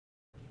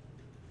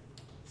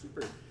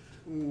Super.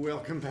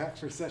 Welcome back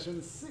for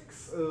session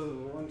 6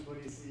 of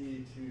 120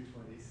 CE,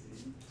 220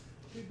 CE.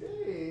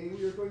 Today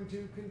we are going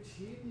to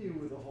continue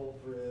with the whole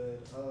thread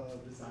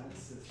of design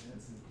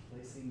assistance and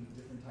placing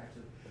different types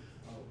of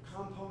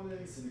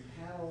components and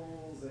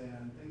panels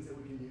and things that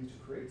we can use to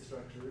create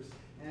structures,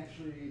 and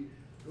actually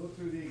go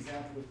through the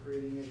example of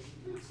creating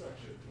a complete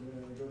structure.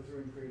 We're going to go through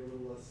and create a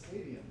little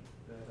stadium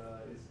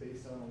that is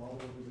based on a lot of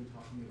what we've been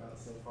talking about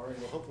so far, and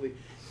we'll hopefully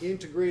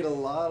integrate a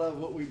lot of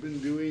what we've been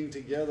doing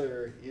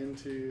together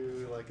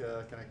into like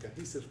a kind of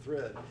cohesive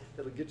thread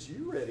that'll get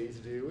you ready to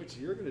do what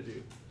you're going to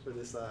do for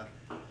this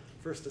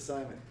first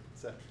assignment.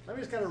 So let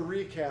me just kind of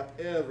recap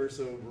ever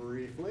so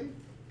briefly.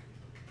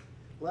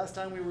 Last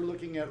time we were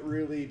looking at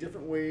really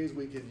different ways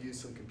we could use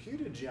some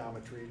computed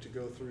geometry to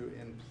go through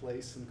and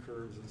place some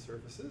curves and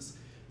surfaces.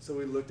 So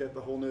we looked at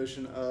the whole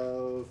notion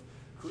of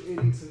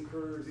creating some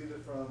curves either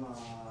from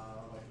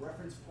like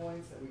reference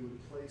points that we would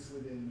place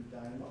within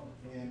Dynamo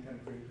and kind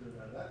of create a curve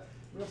out of that.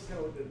 We also kind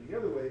of looked at it the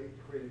other way,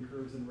 creating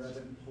curves in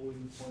Revit and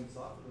pulling points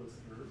off of those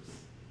curves.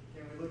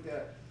 And we looked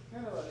at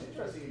kind of an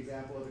interesting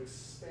example of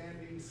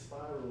expanding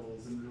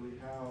spirals and really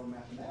how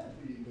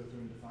mathematically you can go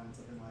through and define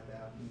something like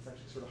that. And it's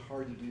actually sort of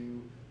hard to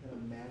do kind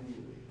of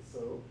manually.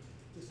 So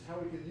just how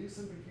we could use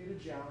some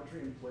computed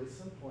geometry and place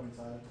some points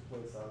on it to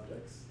place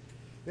objects.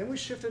 Then we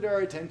shifted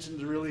our attention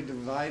to really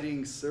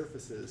dividing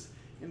surfaces.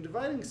 And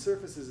dividing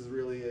surfaces is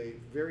really a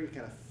very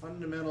kind of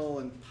fundamental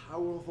and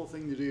powerful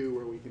thing to do,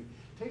 where we can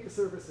take a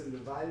surface and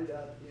divide it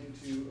up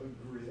into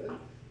a grid,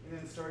 and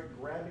then start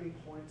grabbing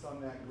points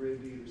on that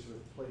grid to either sort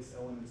of place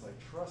elements like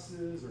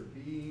trusses or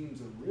beams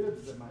or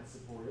ribs that might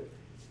support it,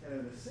 and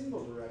in a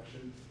single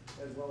direction,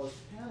 as well as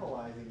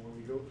panelizing, where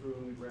we go through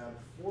and we grab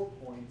 4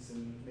 points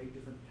and make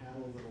different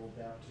panels that will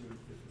adapt to and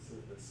fit the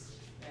surface.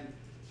 And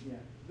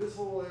yeah, this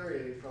whole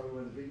area is probably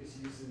one of the biggest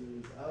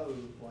uses of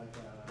like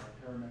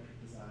parametric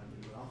design.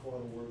 We do an awful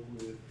lot of work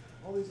with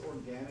all these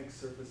organic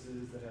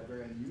surfaces that have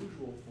very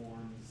unusual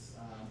forms.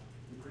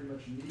 We pretty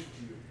much need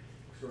to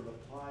sort of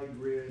apply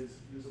grids,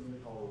 use something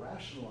they call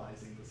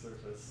rationalizing the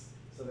surface,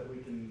 so that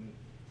we can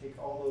take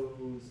all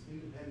those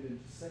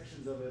independent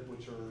sections of it,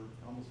 which are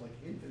almost like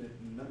infinite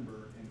in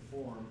number and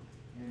form,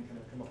 and kind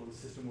of come up with a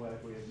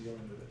systematic way of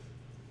dealing with it.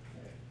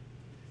 Okay.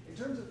 In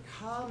terms of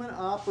common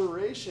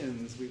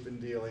operations we've been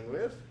dealing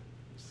with,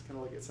 just kind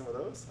of look at some of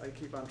those. I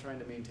keep on trying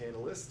to maintain a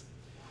list.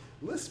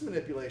 List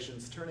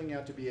manipulations turning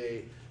out to be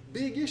a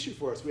big issue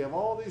for us. We have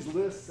all these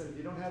lists, and if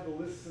you don't have the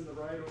lists in the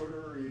right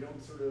order, or you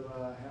don't sort of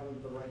have them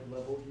at the right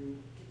level, you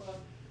keep on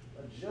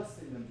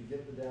adjusting them to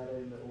get the data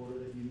in the order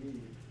that you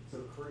need. So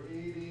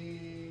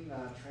creating,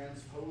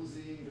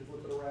 transposing to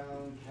flip it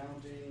around,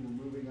 counting,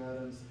 removing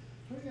items.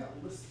 Turning out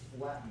list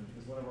flatten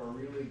is one of our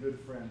really good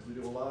friends. We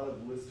do a lot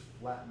of list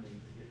flattening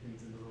to get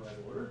things into the right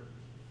order.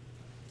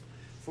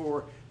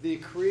 For the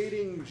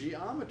creating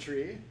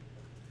geometry,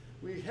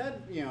 we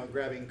had,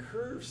 grabbing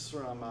curves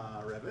from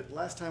Revit.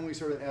 Last time we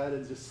sort of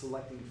added just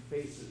selecting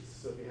faces.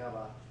 So if you have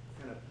a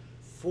kind of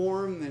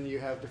form, then you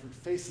have different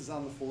faces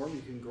on the form.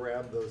 You can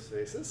grab those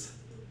faces.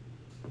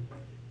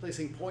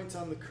 Placing points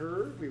on the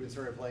curve, we've been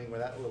sort of playing with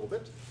that a little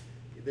bit.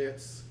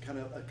 That's kind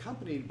of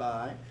accompanied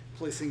by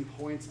placing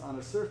points on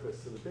a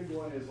surface. So the big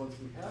one is, once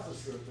we have a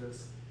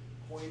surface,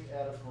 point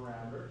at a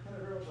parameter, kind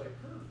of very much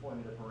like curve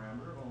point at a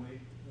parameter,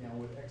 only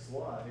with x,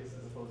 y's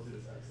as opposed to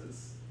just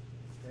x's.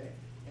 Okay?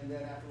 And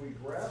then after we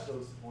grab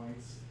those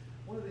points,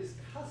 one of these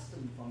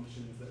custom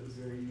functions that was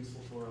very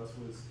useful for us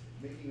was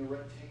making a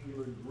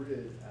rectangular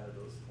grid out of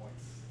those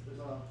points. There's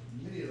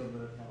many of them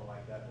that are kind of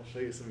like that. We'll show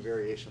you some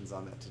variations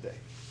on that today.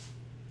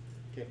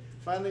 Okay.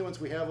 Finally, once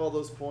we have all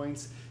those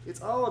points,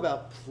 it's all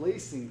about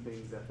placing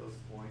things at those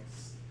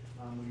points.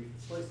 We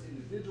place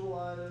individual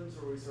items,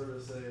 or we sort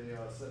of say,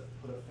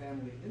 put a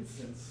family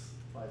instance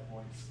by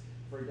points.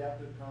 For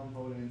adaptive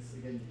components,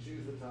 again, you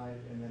choose the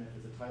type, and then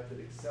if it's a type that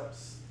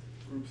accepts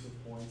groups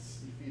of points,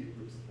 you feed it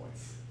groups of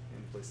points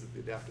in place of the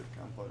adaptive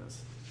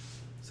components.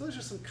 So those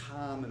are some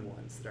common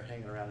ones that are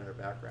hanging around in our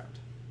background.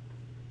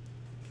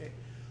 Okay.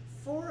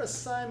 For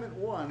assignment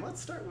 1,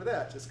 let's start with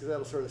that, just because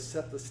that'll sort of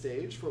set the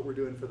stage for what we're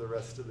doing for the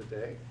rest of the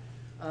day.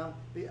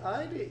 The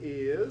idea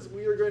is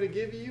we are going to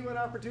give you an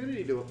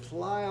opportunity to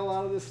apply a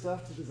lot of this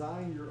stuff to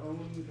design your own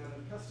kind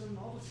of custom,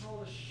 I'll just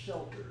call it a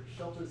shelter.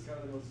 Shelter is kind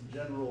of the most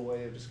general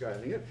way of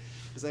describing it,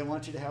 because I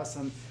want you to have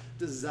some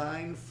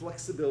design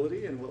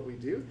flexibility in what we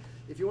do.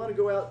 If you want to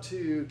go out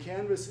to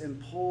Canvas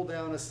and pull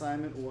down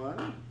assignment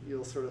 1,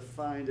 you'll sort of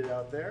find it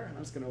out there.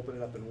 I'm just going to open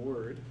it up in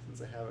Word,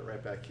 since I have it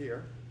right back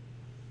here.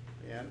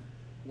 And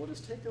we'll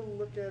just take a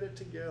look at it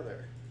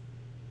together.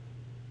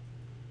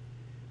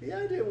 The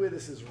idea with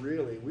this is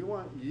really, we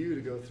want you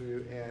to go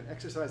through and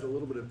exercise a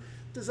little bit of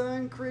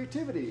design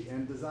creativity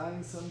and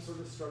design some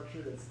sort of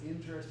structure that's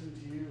interesting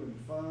to you and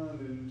fun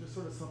and just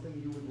sort of something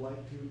you would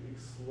like to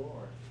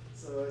explore.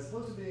 So as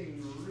opposed to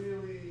being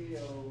really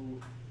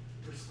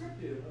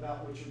prescriptive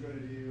about what you're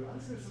going to do, I'm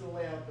just going to sort of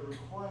lay out the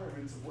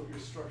requirements of what your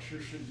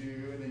structure should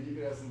do, and then you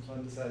can have some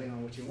fun deciding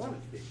on what you want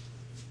it to be.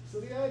 So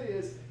the idea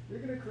is you're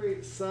going to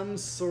create some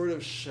sort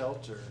of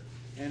shelter.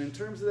 And in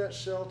terms of that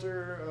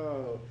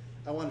shelter,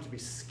 I want it to be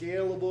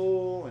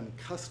scalable and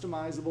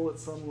customizable at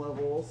some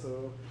level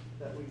so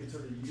that we can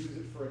sort of use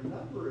it for a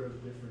number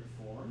of different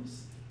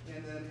forms.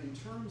 And then in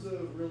terms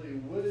of really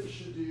what it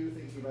should do,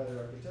 thinking about it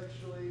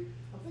architecturally,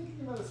 I'm thinking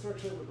about a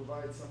structure that would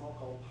provide some I'll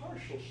call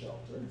partial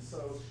shelter.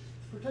 So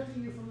it's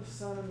protecting you from the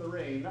sun and the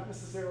rain, not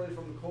necessarily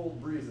from the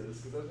cold breezes,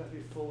 because those have to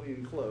be fully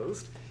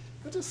enclosed,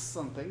 but just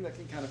something that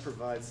can kind of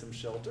provide some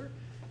shelter.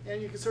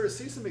 And you can sort of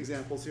see some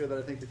examples here that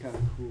I think are kind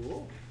of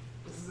cool.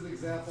 This is an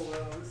example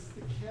of, this is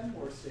the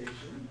Kenmore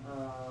station.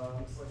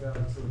 It's like a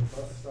sort of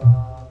bus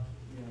stop,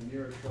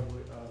 near a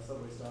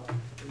subway stop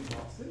in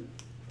Boston.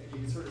 And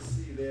you can sort of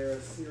see there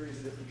a series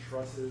of different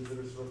trusses that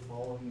are sort of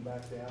falling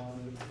back down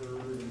and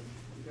curved. And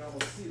you can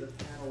almost see the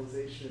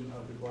panelization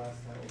of the glass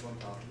panels on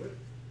top of it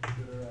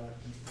that are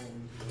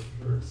conforming to those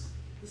curves.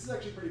 This is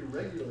actually pretty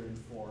regular in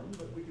form,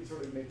 but we can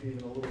sort of make it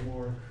even a little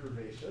more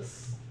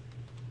curvaceous.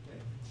 Okay.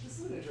 This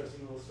is an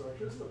interesting little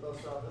structure. This is a bus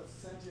stop. That's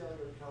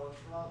Santiago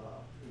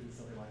Calatrava, who did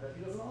something like that.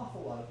 He does an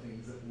awful lot of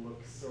things that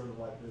look sort of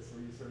like this,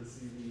 where you sort of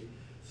see the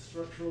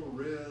structural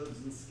ribs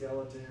and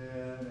skeleton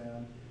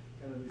and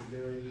kind of these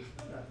very,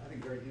 I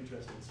think, very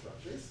interesting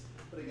structures.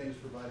 But again,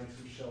 just providing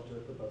some shelter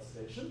at the bus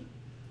station.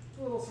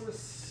 A little sort of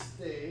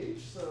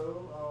stage,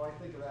 so I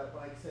think of that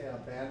when I say a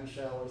band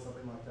shell or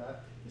something like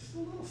that. It's just a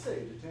little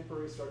stage, a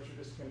temporary structure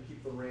just to kind of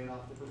keep the rain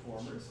off the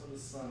performers or the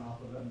sun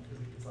off of them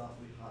because it gets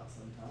awfully hot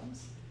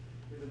sometimes.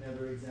 Here's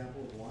another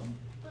example of one.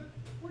 But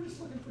we're just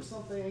looking for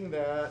something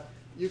that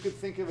you could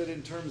think of it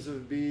in terms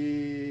of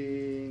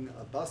being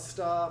a bus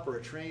stop or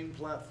a train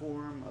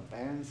platform, a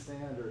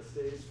bandstand or a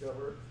stage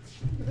cover.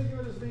 You can think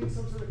of it as being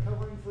some sort of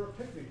covering for a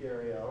picnic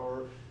area,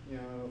 or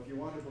if you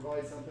want to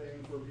provide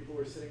something for people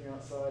who are sitting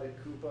outside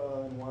at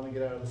Koopa and want to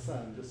get out of the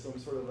sun, just some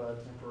sort of a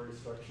temporary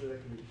structure that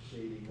can be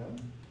shading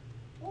them.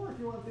 Or if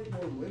you want to think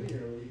more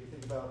linearly, you can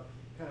think about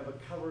kind of a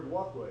covered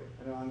walkway.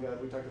 I know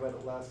we talked about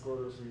it last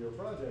quarter for your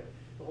project.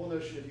 The whole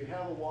notion if you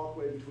have a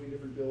walkway between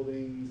different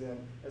buildings, and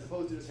as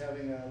opposed to just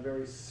having a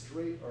very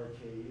straight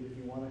arcade, if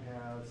you want to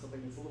have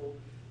something that's a little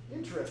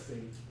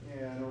interesting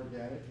and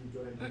organic, you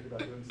go ahead and think about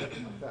doing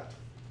something like that.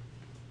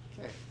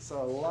 Okay,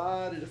 so a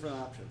lot of different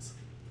options.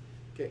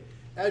 Okay,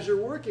 as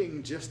you're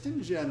working, just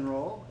in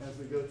general, as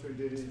we go through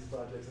these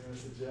projects, I'm going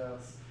to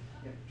suggest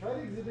try to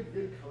exhibit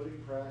good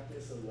coding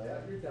practice, so lay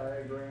out your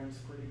diagrams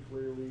pretty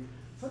clearly.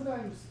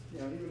 Sometimes,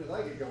 even as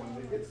I get going,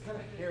 it gets kind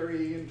of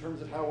hairy in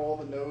terms of how all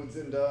the nodes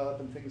end up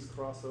and things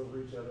cross over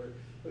each other.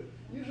 But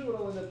usually what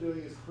I'll end up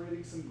doing is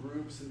creating some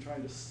groups and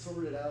trying to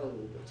sort it out a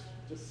little bit,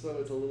 just so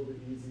it's a little bit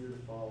easier to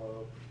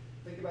follow.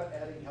 Think about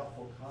adding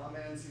helpful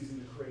comments, using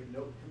the create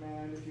note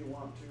command if you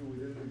want to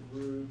within the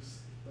groups.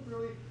 But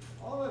really,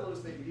 all that will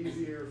just make it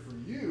easier for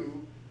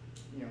you.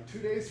 2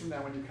 days from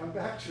now when you come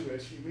back to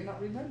it, you may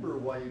not remember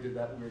why you did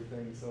that weird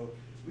thing. So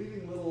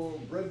leaving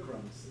little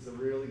breadcrumbs is a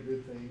really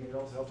good thing. It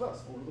also helps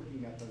us when we're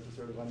looking at them to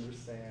sort of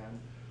understand.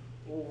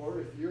 Or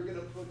if you're going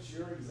to put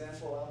your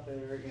example out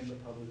there in the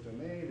public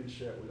domain and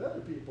share it with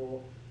other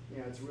people,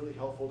 it's really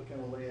helpful to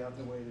kind of lay out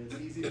in a way that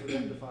it's easy for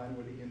them to find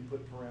where the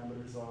input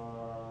parameters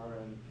are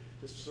and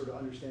just sort of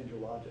understand your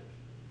logic.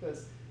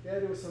 Because the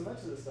idea with so much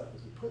of this stuff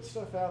is we put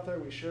stuff out there,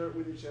 we share it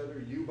with each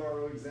other, you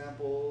borrow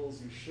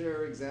examples, you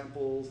share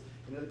examples,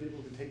 and other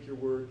people can take your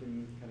work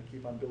and kind of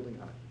keep on building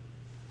on it.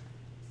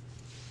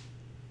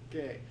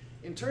 Okay,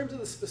 in terms of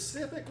the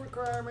specific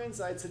requirements,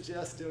 I'd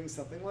suggest doing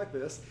something like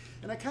this.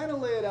 And I kind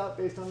of lay it out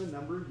based on the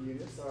number of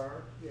units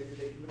you're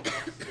taking the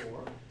class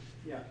for.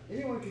 Yeah,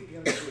 anyone can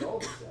go through all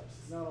the steps.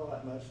 It's not all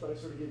that much, but I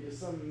sort of give you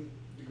some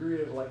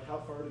degree of like how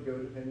far to go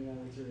depending on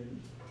what you're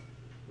in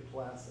the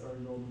class or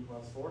enrolled in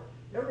class for.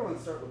 Everyone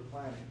start with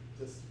planning.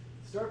 Just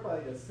start by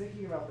just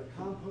thinking about the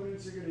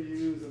components you're going to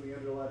use and the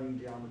underlying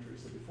geometry.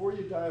 So before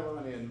you dive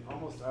on in,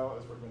 almost I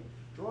always recommend,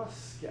 draw a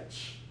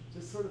sketch.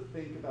 Just sort of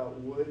think about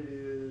what it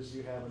is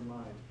you have in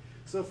mind.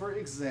 So for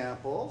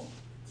example,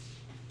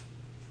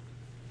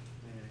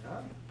 hang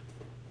on,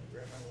 I'll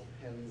grab my little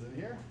pens in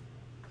here.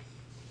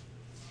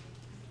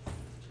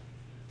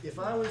 If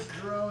I was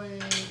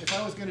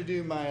going to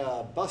do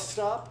my bus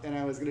stop, and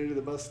I was going to do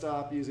the bus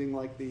stop using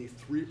like the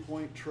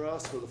 3-point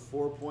truss or the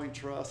 4-point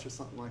truss or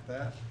something like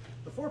that.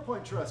 The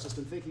 4-point truss, just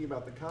in thinking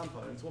about the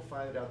components, we'll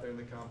find it out there in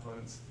the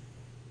components,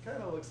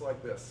 kind of looks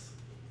like this.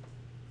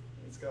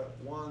 It's got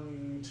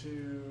 1,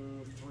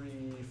 2, 3,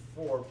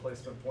 4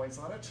 placement points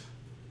on it.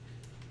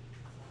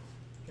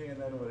 Okay, and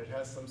then it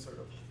has some sort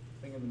of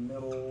thing in the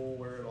middle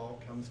where it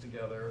all comes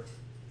together.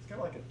 It's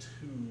kind of like a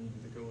tube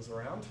that goes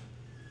around.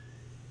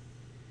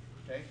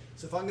 Okay,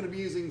 so if I'm going to be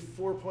using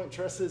 4-point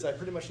trusses, I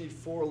pretty much need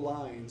 4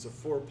 lines or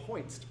 4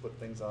 points to put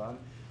things on.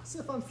 So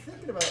if I'm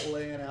thinking about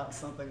laying out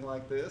something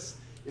like this,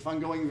 if I'm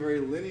going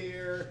very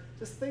linear,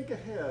 just think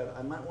ahead.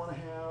 I might want to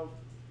have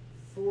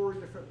 4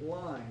 different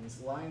lines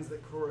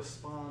that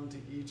correspond to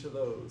each of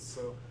those.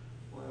 So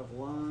we'll have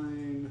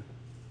line,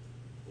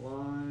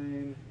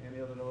 line, and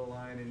another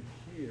line in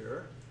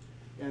here.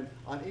 And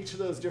on each of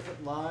those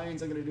different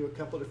lines, I'm going to do a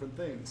couple different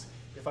things.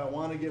 If I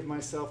want to give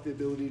myself the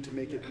ability to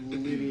make it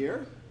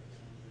linear,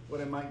 what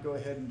I might go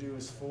ahead and do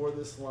is for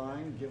this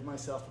line, give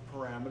myself a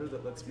parameter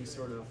that lets me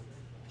sort of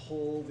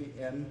pull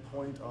the end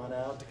point on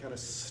out to kind of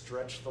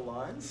stretch the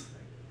lines.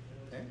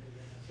 Okay?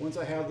 Once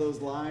I have those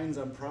lines,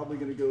 I'm probably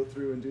going to go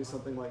through and do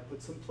something like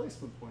put some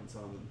placement points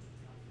on them.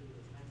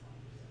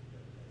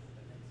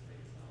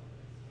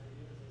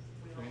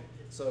 Okay?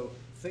 So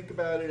think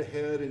about it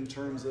ahead in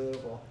terms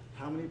of, well,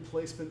 how many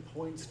placement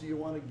points do you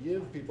want to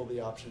give people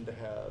the option to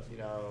have?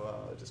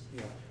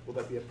 Will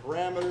that be a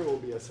parameter? Will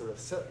it be a sort of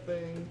set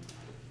thing?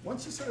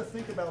 Once you sort of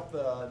think about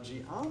the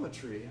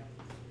geometry,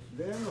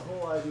 then the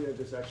whole idea of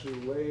just actually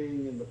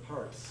laying in the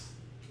parts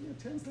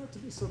tends not to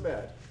be so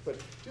bad. But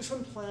do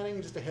some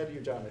planning just ahead of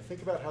your geometry.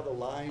 Think about how the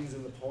lines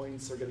and the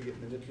points are going to get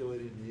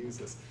manipulated and use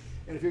this.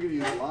 And if you're going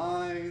to use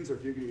lines or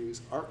if you're going to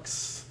use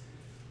arcs,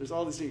 there's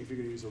all these things. If you're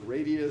going to use a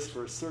radius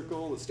for a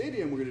circle, the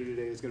stadium we're going to do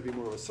today is going to be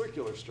more of a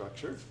circular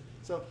structure.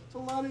 So it's a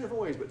lot of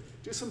different ways, but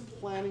do some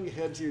planning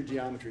ahead to your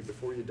geometry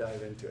before you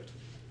dive into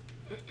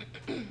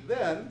it.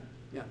 Then,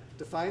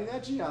 define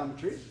that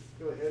geometry.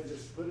 Go ahead and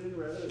just put it in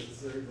red as a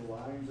series of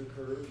lines or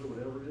curves or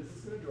whatever it is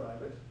that's going to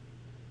drive it.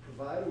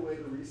 Provide a way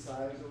to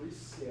resize or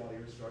rescale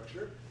your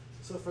structure.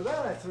 So for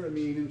that, I sort of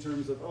mean in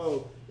terms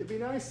of, it'd be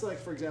nice, like,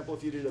 for example,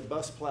 if you did a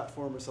bus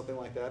platform or something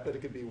like that, that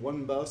it could be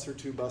 1 bus or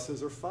 2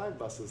 buses or 5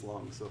 buses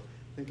long. So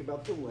think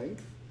about the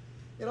length.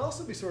 It'd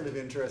also be sort of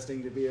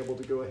interesting to be able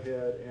to go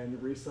ahead and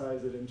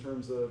resize it in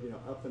terms of,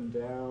 up and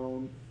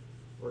down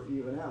or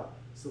even out.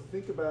 So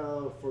think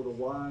about for the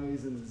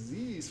Y's and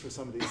Z's for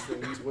some of these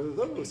things, whether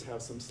those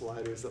have some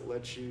sliders that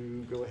let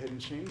you go ahead and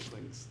change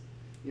things.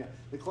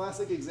 The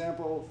classic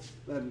example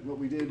that what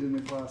we did in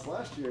the class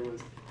last year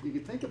was you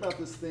could think about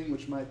this thing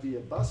which might be a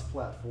bus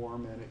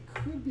platform, and it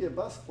could be a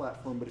bus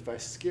platform, but if I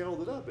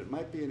scaled it up, it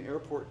might be an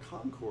airport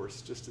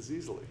concourse just as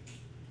easily.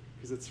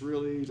 Because it's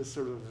really just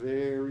sort of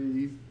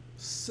very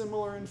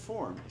similar in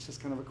form. It's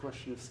just kind of a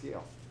question of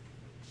scale.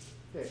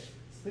 Okay, so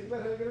think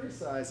about how you're going to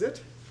resize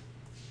it.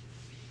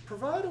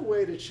 Provide a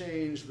way to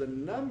change the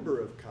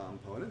number of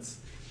components.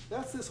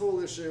 That's this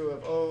whole issue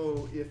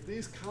of, if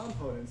these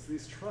components,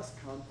 these truss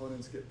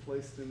components get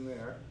placed in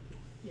there,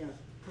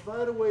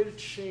 provide a way to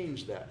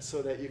change that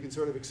so that you can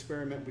sort of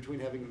experiment between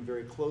having them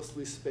very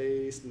closely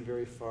spaced and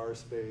very far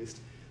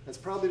spaced. That's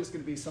probably just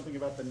going to be something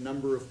about the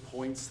number of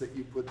points that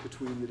you put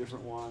between the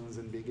different ones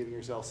and be giving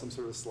yourself some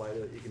sort of slider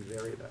that you can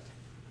vary that.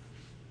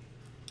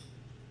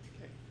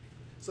 Okay.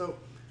 So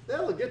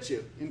that'll get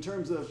you in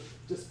terms of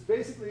just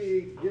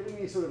basically giving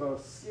me sort of a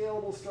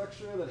scalable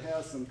structure that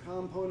has some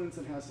components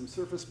and has some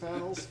surface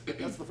panels.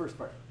 That's the first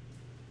part.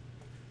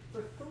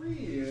 For 3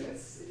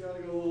 units, if you want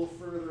to go a little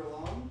further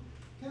along,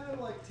 kind of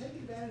like take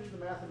advantage of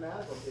the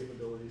mathematical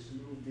capabilities to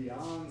move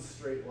beyond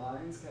straight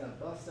lines, kind of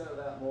bust out of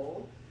that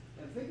mold,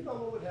 and think about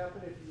what would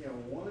happen if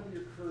one of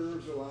your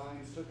curves or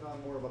lines took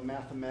on more of a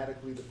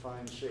mathematically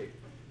defined shape.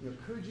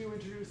 Could you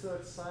introduce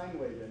a sine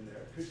wave in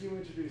there? Could you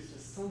introduce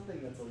just something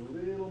that's a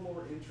little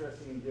more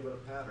interesting and give it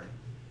a pattern?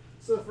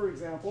 So for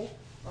example,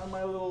 on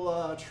my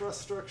little truss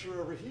structure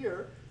over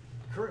here,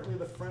 currently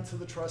the fronts of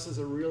the trusses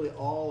are really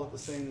all at the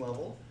same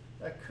level.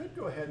 I could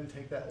go ahead and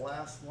take that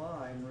last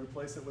line and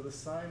replace it with a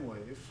sine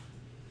wave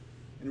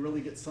and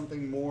really get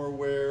something more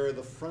where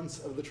the fronts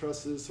of the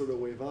trusses sort of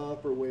wave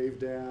up or wave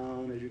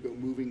down as you go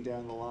moving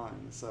down the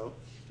line. So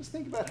just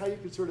think about how you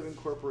could sort of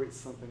incorporate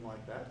something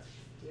like that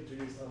to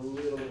introduce a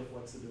little bit of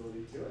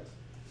flexibility to it.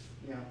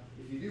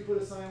 If you do put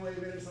a sine wave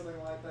in or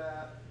something like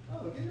that,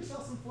 give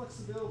yourself some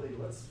flexibility.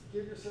 Let's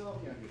give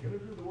yourself, if you're going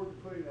to do the work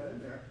of putting that in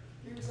there,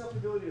 give yourself the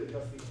ability to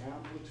adjust the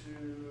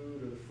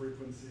amplitude or the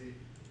frequency.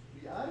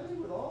 The idea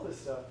with all this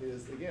stuff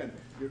is, again,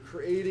 you're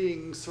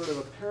creating sort of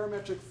a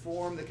parametric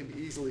form that can be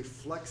easily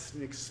flexed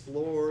and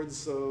explored.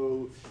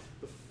 So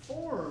the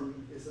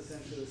form is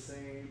essentially the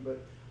same, but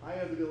I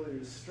have the ability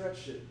to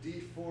stretch it,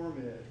 deform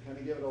it, kind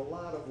of give it a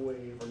lot of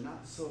wave or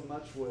not so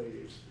much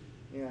wave.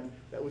 And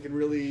that we can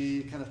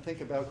really kind of think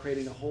about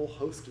creating a whole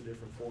host of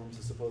different forms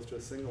as opposed to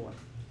a single one.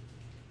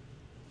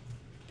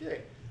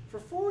 Okay, for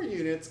 4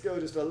 units, go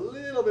just a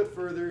little bit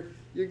further.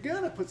 You're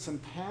going to put some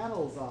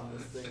panels on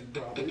this thing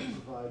probably to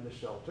provide the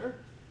shelter.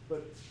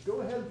 But go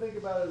ahead and think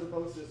about it as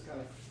opposed to just kind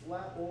of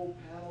flat old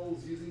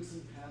panels, using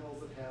some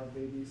panels that have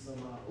maybe some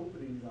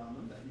openings on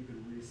them that you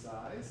could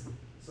resize.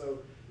 So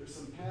there's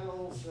some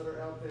panels that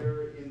are out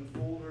there in the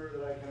folder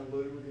that I kind of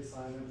loaded with the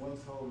assignment.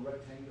 One's called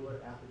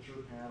rectangular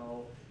aperture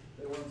panel.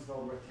 The one's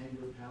called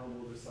rectangular panel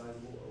with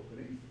resizable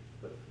opening.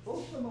 But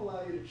both of them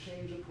allow you to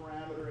change a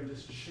parameter and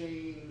just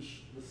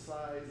change the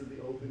size of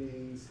the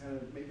openings, kind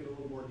of make it a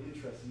little more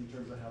interesting in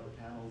terms of how the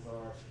panels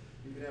are.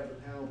 You could have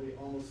the panel be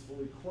almost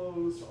fully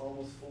closed,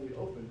 almost fully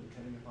open,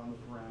 depending upon the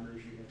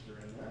parameters you enter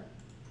in there.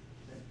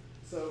 Okay.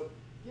 So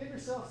give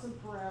yourself some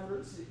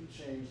parameters so you can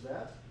change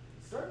that.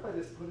 Start by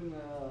just putting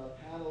a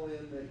panel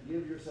in that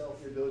give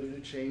yourself the ability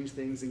to change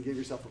things and give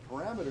yourself a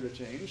parameter to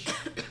change.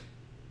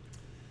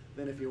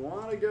 Then if you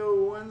want to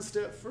go one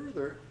step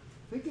further,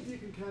 think if you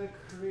can kind of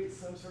create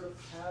some sort of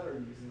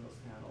pattern using those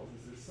panels.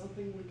 Is there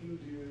something we can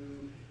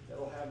do that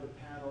will have the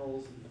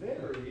panels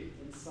vary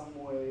in some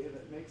way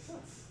that makes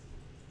sense?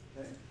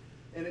 Okay?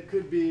 And it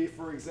could be,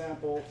 for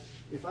example,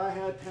 if I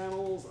had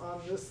panels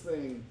on this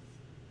thing,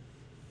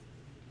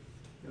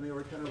 and they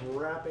were kind of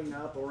wrapping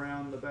up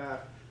around the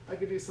back, I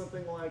could do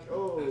something like,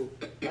 oh,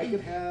 I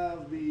could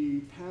have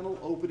the panel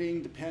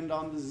opening depend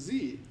on the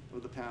Z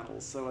of the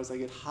panels. So as I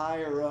get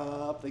higher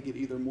up, they get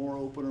either more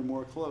open or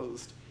more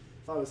closed.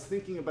 If I was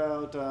thinking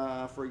about,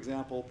 for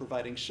example,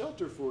 providing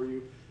shelter for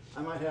you,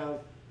 I might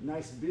have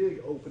nice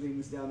big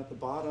openings down at the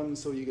bottom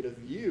so you get a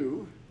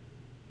view,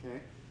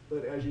 okay?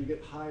 But as you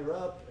get higher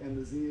up and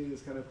the Z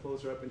is kind of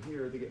closer up in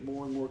here, they get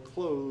more and more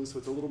closed, so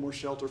it's a little more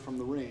shelter from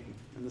the rain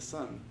and the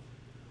sun.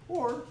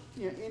 Or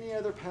any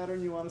other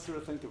pattern you want to sort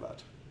of think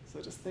about.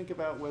 So just think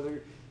about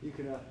whether you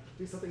can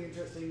do something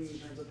interesting in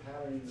terms of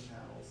patterning the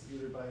panels,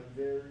 either by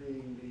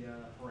varying the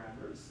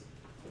parameters.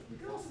 You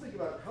can also think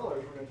about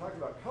colors. We're going to talk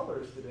about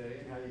colors today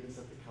and how you can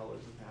set the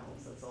colors of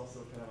panels. That's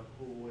also kind of a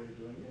cool way of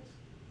doing it.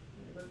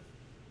 But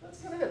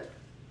that's kind of it.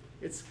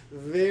 It's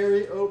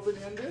very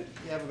open-ended.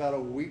 You have about a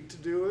week to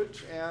do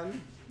it,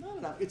 and not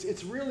enough.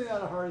 It's really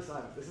not a hard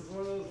assignment. This is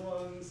one of those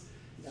ones,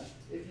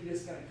 if you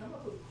just kind of come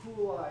up with a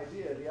cool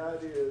idea, the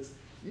idea is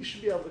you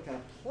should be able to kind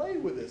of play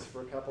with this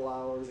for a couple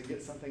hours and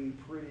get something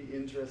pretty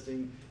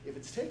interesting. If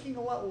it's taking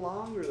a lot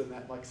longer than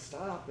that, like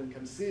stop and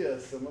come see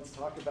us and let's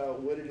talk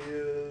about what it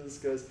is,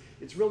 because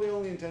it's really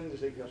only intended to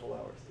take a couple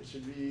hours. It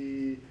should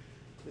be,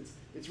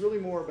 it's really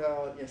more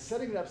about,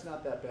 setting it up's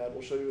not that bad.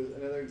 We'll show you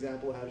another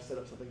example of how to set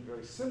up something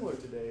very similar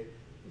today.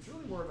 It's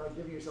really more about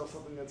giving yourself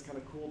something that's kind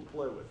of cool to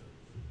play with.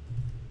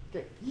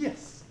 Okay,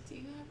 yes? Do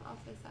you have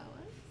office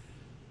hours?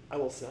 I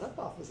will set up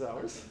office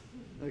hours.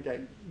 Okay,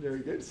 very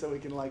good. So we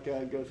can go through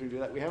and do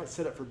that. We haven't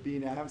set up for B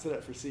now. I haven't set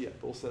up for C yet,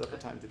 but we'll set up a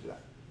time to do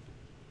that.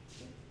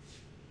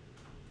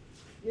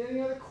 Okay. Any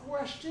other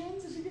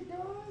questions as you get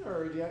going?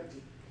 Or do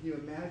you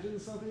imagine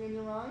something in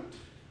your mind?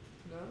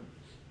 No?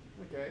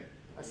 Okay.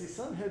 I see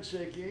some head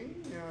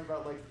shaking,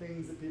 about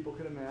things that people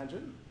could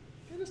imagine.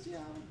 Okay, just,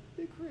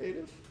 be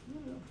creative.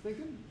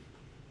 Thinking.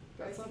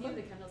 I was thinking of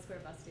the Kendall Square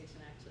bus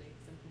station, actually,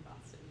 because I'm from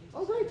Boston.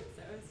 Oh, great.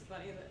 So it's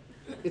funny that...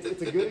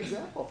 it's a good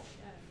example.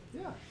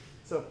 Yeah. Yeah.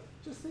 So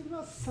just think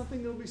about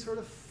something that'll be sort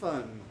of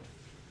fun.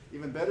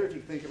 Even better if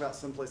you think about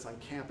someplace on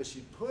campus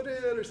you'd put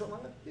it or something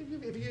like that.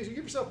 If you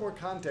give yourself more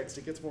context,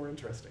 it gets more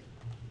interesting.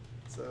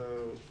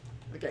 So,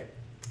 okay.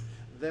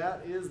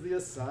 That is the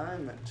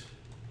assignment.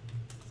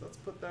 So let's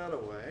put that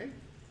away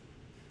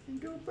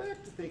and go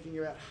back to thinking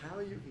about how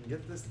you can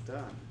get this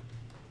done.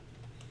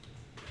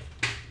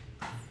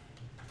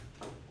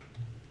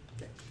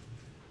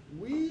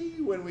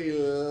 When we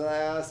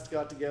last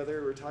got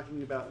together, we were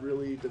talking about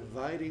really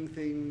dividing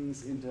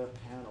things into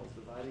panels,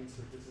 dividing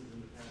surfaces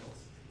into panels.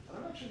 And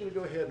I'm actually going to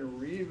go ahead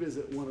and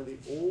revisit one of the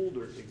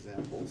older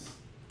examples,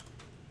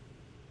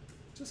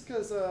 just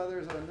because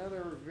there's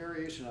another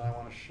variation I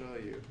want to show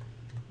you.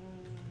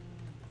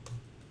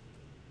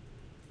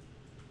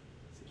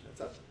 See if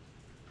that's up.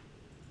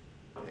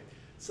 Okay.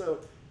 So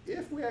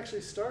if we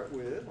actually start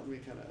with, let me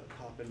kind of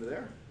pop into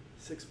there,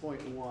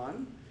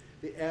 6.1.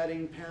 The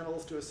adding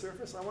panels to a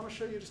surface, I want to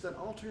show you just an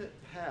alternate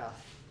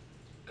path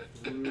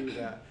through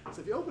that.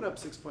 So if you open up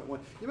 6.1,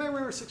 you might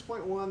remember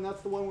 6.1,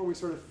 that's the one where we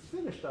sort of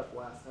finished up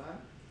last time.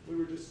 We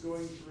were just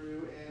going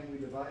through and we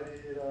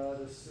divided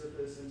the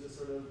surface into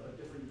sort of a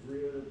different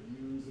grid of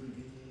U's and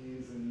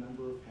V's and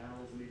number of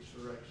panels in each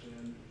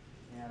direction,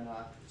 and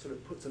sort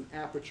of put some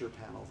aperture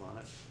panels on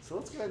it. So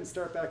let's go ahead and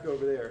start back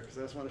over there, because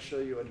I just want to show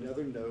you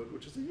another node,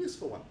 which is a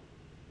useful one.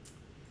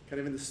 Kind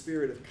of in the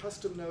spirit of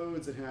custom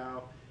nodes and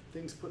how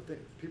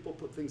people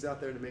put things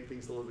out there to make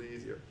things a little bit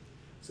easier.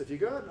 So if you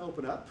go ahead and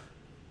open up,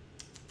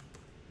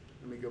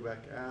 let me go back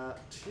out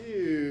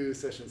to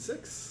session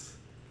 6,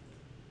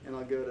 and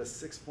I'll go to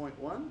 6.1,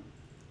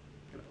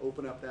 and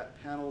open up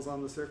that panels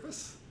on the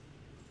surface.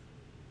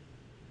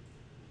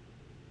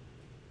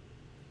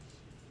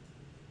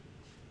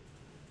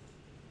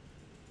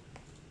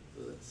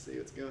 So let's see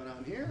what's going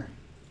on here.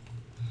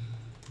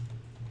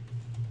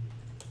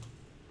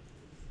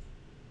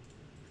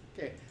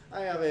 Okay,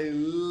 I have a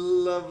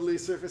lovely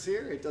surface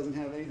here. It doesn't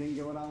have anything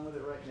going on with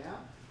it right now.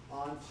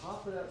 On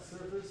top of that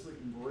surface, we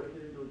can break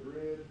it into a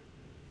grid.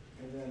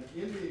 And then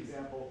in the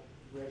example,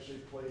 we actually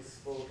place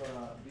both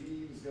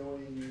beams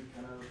going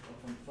kind of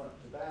from front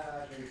to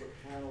back, and we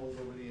put panels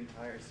over the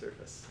entire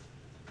surface.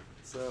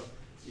 So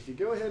if you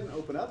go ahead and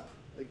open up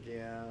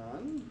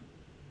again,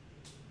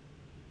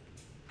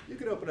 you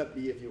can open up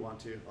B if you want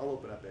to. I'll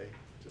open up A,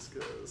 just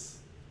because.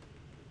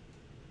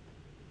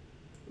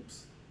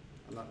 Oops.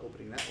 I'm not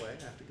opening that way.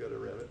 I have to go to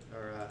Revit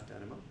or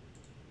Dynamo.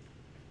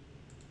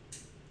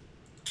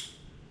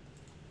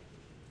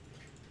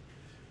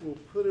 We'll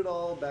put it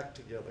all back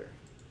together.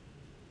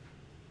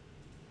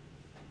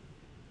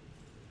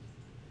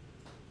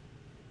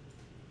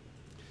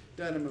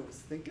 Dynamo was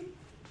thinking.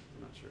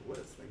 I'm not sure what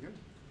it's thinking.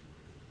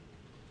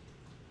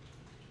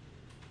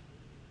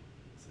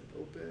 So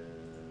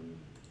open.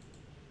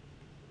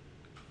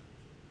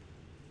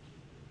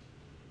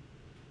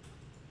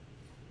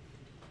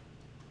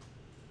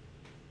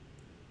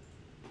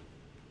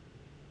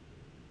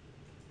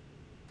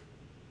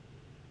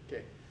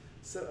 Okay,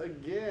 So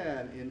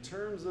again, in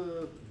terms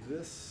of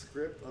this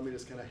script, let me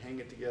just kind of hang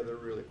it together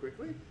really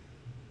quickly.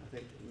 I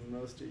think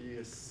most of you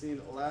have seen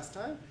it last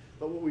time.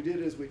 But what we did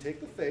is we take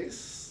the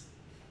face,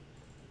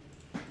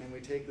 and we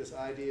take this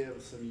idea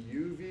of some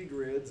UV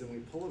grids, and we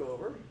pull it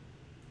over.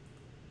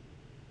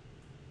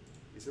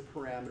 These are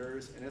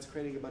parameters, and it's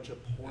creating a bunch of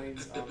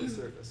points on the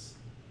surface.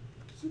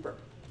 Super.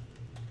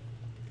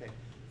 Okay.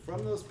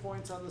 From those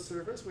points on the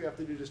surface, we have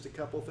to do just a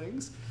couple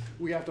things.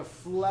 We have to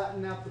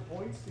flatten out the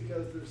points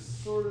because there's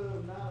sort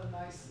of not a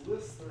nice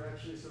list. They're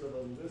actually sort of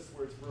a list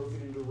where it's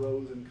broken into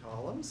rows and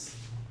columns.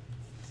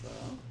 So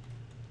I'm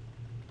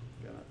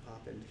going to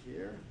pop into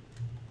here.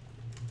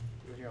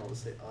 Over here, I'll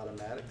just say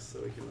automatic so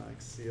we can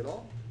see it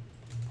all.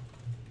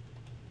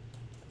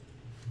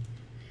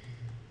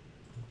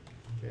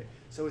 Okay,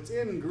 so it's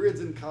in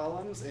grids and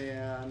columns,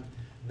 and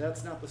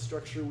that's not the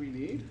structure we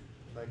need.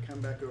 If I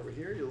come back over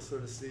here, you'll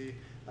sort of see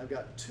I've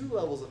got 2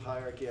 levels of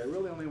hierarchy. I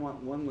really only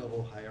want 1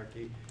 level of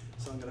hierarchy,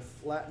 so I'm going to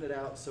flatten it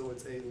out so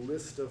it's a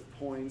list of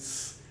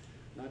points,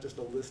 not just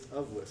a list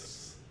of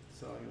lists.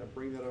 So I'm going to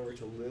bring that over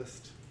to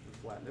list and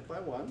flatten it by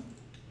 1.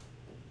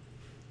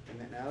 And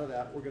then out of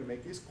that, we're going to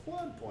make these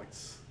quad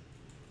points.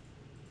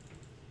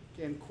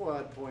 Again,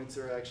 quad points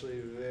are actually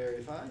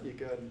very fine. You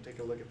go ahead and take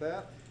a look at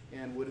that.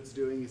 And what it's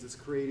doing is it's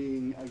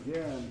creating,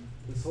 again,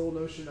 this whole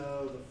notion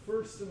of the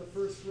first in the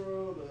first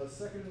row, the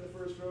second in the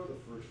first row, the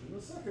first in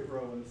the second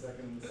row, and the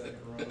second in the second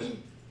row,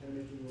 and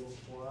making little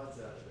quads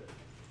out of it.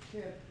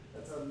 Again,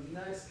 that's a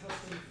nice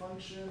custom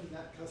function.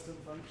 That custom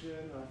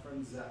function, my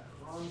friend Zach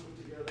Cron put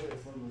together.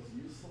 It's one of the most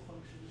useful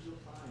functions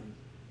you'll find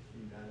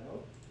in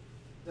Dino.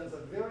 Does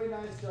a very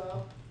nice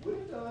job. What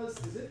it does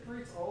is it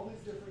creates all these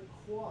different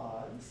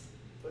quads,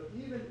 but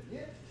even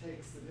it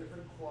takes the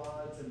different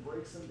quads and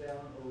breaks them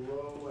down a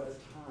row at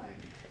a time.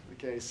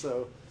 Okay,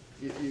 so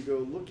if you go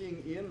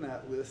looking in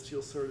that list,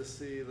 you'll sort of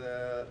see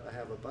that I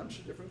have a bunch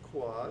of different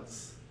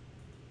quads,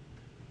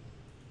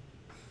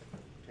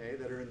 okay,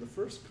 that are in the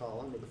first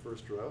column or the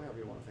first row, however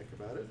you want to think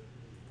about it.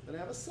 Then I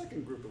have a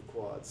second group of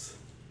quads,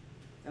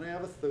 and I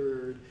have a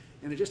third,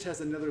 and it just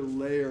has another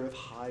layer of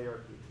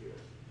hierarchy here.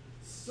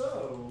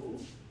 So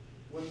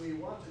when we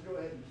want to go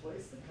ahead and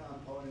place the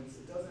components,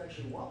 it doesn't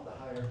actually want the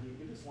hierarchy,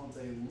 it just wants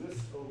a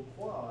list of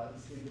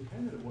quads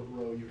independent of what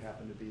row you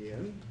happen to be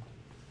in.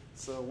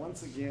 So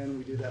once again,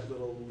 we do that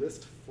little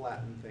list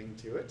flatten thing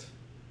to it.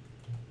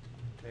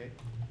 Okay.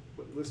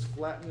 What list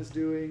flatten is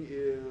doing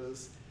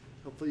is,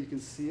 hopefully you can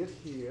see it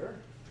here,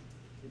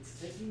 it's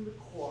taking the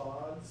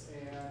quads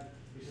and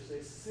it's just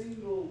a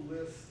single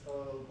list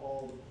of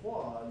all the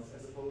quads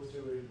as opposed to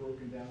a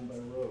broken down by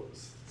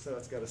rows. So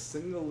it's got a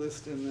single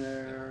list in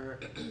there.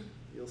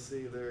 You'll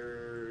see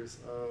there's,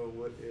 oh,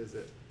 what is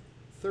it?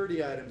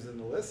 30 items in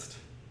the list,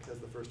 because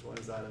the first one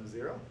is item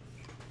 0.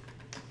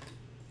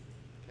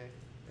 Okay,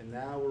 and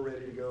now we're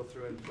ready to go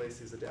through and place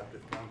these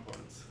adaptive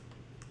components.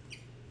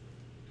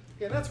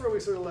 Okay, and that's where we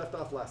sort of left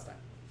off last time.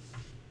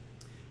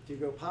 If you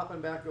go popping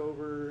back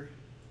over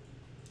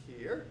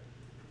here,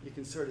 you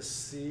can sort of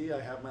see I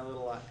have my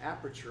little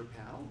aperture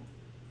panel.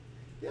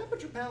 The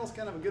aperture panel is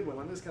kind of a good one.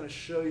 Let me just kind of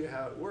show you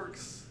how it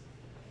works.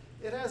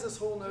 It has this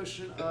whole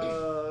notion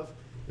of,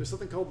 there's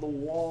something called the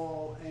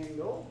wall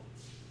angle,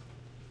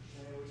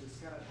 which is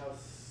kind of how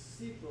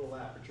steep the little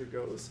aperture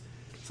goes.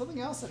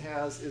 Something else it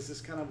has is this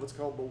kind of what's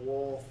called the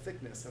wall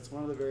thickness. That's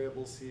one of the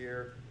variables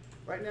here.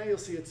 Right now you'll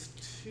see it's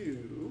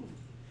 2.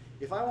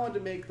 If I wanted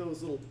to make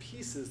those little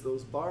pieces,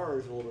 those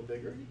bars a little bit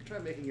bigger, you can try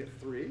making it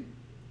 3.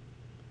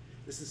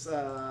 This is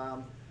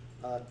a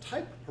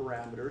type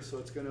parameter, so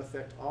it's going to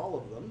affect all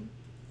of them.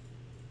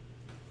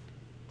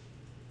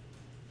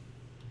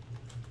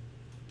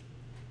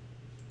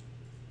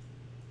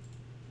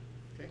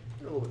 Okay,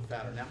 they're a little bit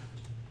fatter now.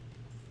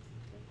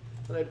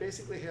 But I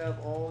basically have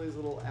all these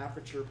little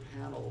aperture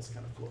panels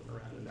kind of floating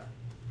around in there.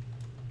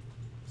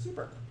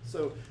 Super.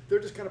 So they're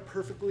just kind of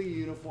perfectly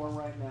uniform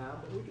right now,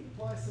 but we can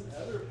apply some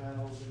other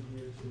panels in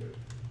here too.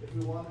 If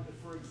we wanted to,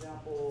 for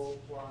example,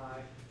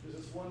 apply,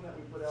 there's this one that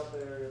we put out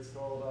there, it's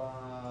called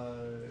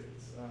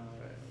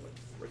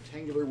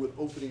rectangular with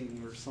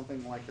opening or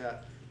something like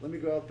that. Let me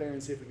go out there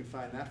and see if we can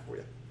find that for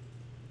you.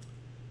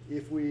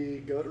 If we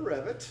go to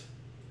Revit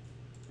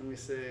and we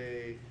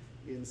say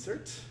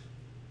insert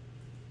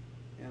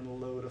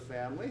and load a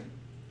family,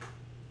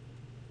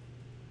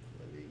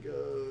 let me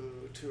go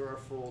to our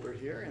folder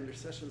here under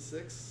session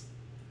 6.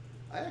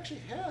 I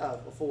actually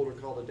have a folder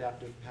called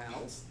adaptive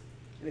panels.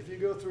 And if you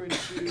go through and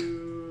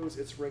choose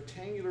its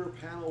rectangular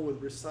panel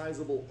with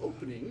resizable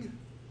opening,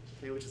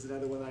 okay, which is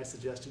another one that I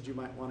suggested you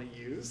might want to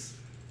use,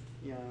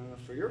 you know,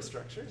 for your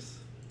structures.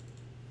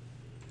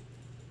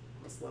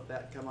 Let's let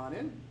that come on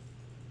in.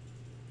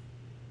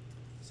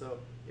 So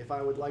if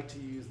I would like to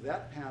use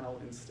that panel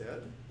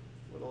instead,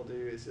 what I'll do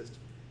is just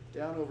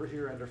down over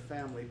here under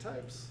family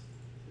types,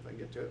 if I can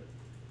get to it.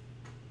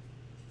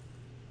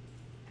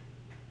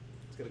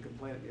 It's going to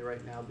complain at me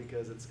right now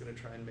because it's going to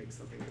try and make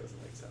something that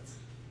doesn't make sense.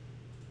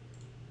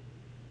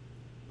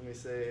 Let me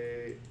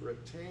say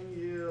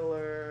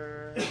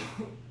rectangular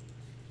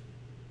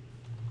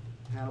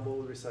panel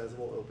with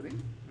resizable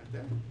opening.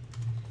 there.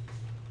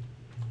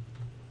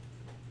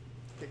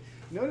 Okay.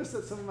 Notice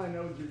that some of my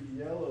nodes are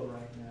yellow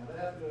right now. That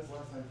happened to us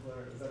last time,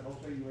 Claire. It was that whole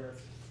thing where,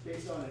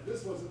 based on if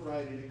this wasn't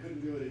right and it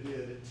couldn't do what it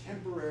did, it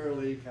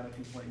temporarily kind of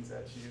complains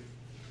at you.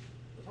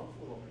 But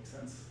hopefully it'll make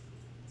sense.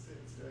 Let's see if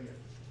it's doing it.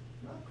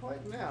 Not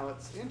quite now.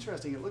 It's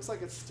interesting. It looks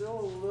like it's still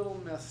a little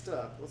messed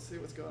up. Let's see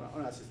what's going on. Oh,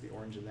 no, it's just the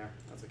orange in there.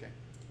 That's okay.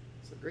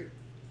 So great.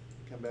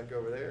 Come back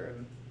over there,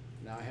 and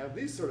now I have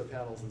these sort of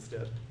panels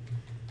instead. Okay.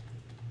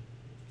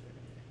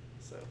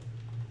 So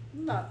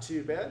not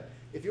too bad.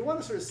 If you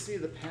want to sort of see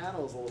the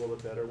panels a little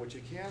bit better, what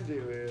you can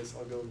do is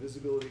I'll go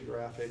visibility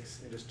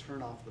graphics and just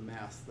turn off the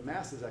mask. The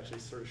mask is actually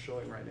sort of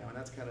showing right now, and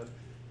that's kind of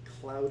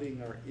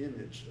clouding our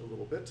image a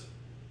little bit.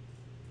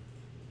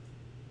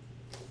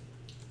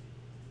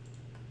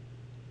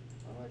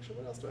 Actually,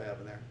 what else do I have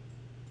in there?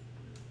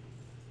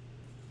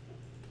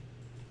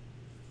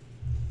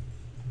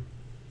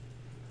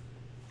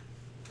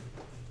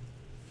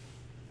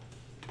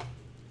 I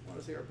want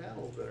to see our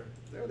panels better.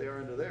 There they are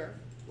under there.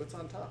 What's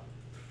on top?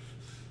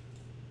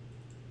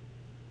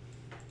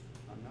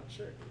 I'm not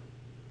sure.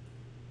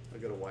 I'll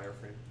go to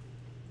wireframe.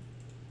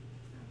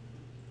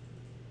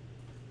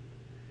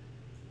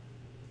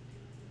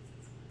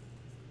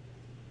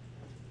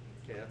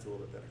 Okay, that's a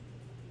little bit better.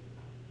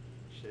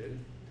 Shaded.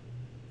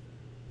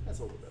 That's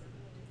a little better.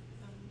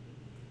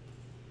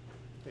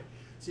 Okay,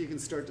 so you can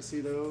start to see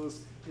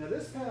those. Now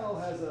this panel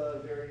has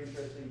a very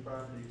interesting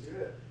property to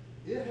it.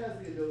 It has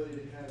the ability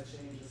to kind of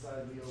change the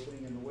size of the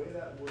opening, and the way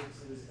that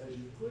works is as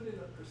you put in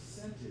a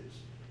percentage,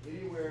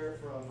 anywhere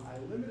from, I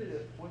limited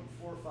it at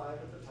 0.45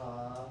 at the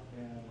top,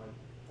 and like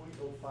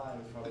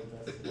 0.05 is probably the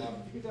best at the bottom.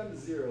 If you get down to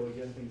 0,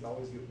 again, things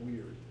always get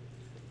weird.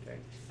 Okay,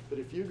 but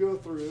if you go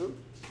through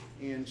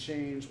and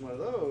change one of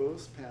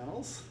those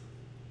panels,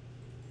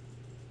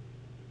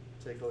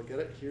 take a look at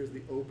it. Here's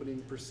the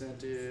opening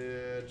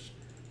percentage.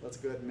 Let's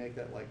go ahead and make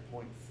that like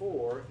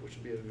 0.4, which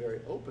would be a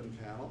very open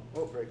panel.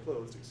 Oh, very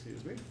closed,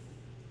 excuse me.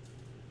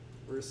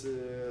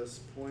 Versus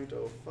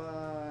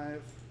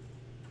 0.05,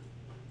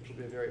 which will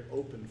be a very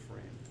open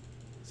frame.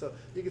 So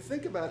you can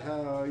think about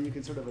how you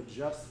can sort of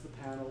adjust the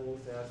panels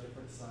to have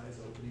different size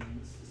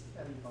openings, just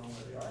depending on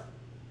where they are.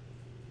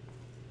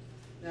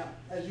 Now,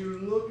 as you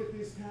look at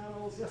these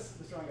panels, yes,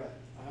 Mr. Anga.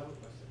 I have a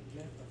question.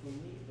 Yeah, for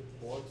me, the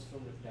quads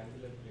from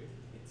rectangular grid,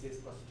 it says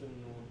custom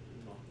node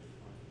not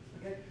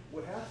defined. Okay,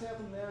 what has to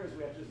happen there is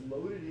we have to just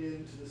load it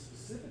into the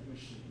specific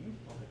machine.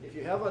 Okay. If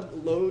you have a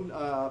load,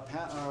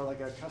 like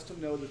a custom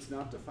node that's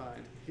not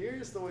defined,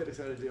 here's the way to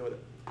sort of deal with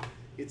it.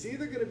 It's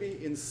either going to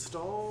be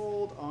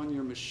installed on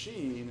your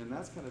machine, and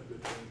that's kind of a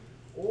good thing,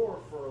 or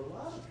for a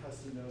lot of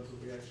custom nodes,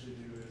 what we actually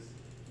do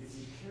is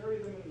you carry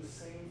them in the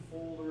same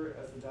folder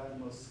as the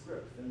Dynamo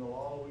script, and they'll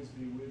always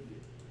be with you.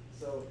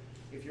 So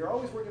if you're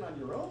always working on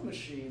your own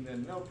machine,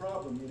 then no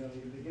problem. You know,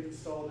 they get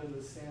installed in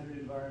the standard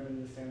environment,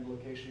 in the standard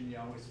location, you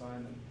always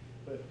find them.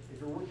 But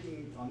if you're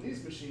working on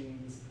these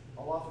machines,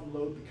 I'll often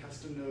load the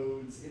custom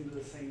nodes into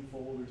the same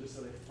folder just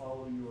so they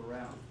follow you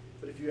around.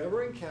 But if you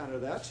ever encounter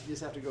that, you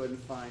just have to go ahead and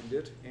find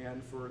it.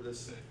 And for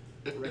this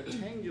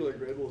rectangular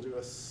grid, we'll do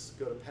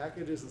go to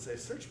packages and say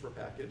search for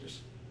package.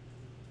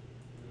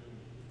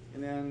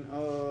 And then,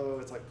 oh,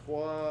 it's like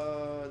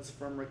quads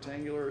from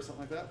rectangular or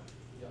something like that?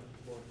 Yeah,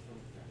 quads from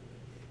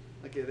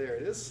rectangular. Okay, there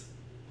it is.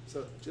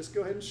 So just go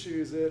ahead and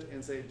choose it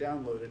and say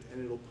download it,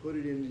 and it'll put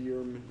it into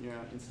your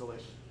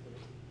installation.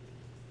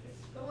 Okay.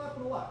 That'll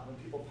happen a lot when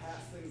people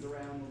pass things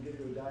around. We'll give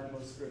you a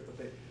Dynamo script,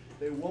 but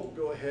they won't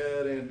go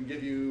ahead and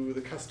give you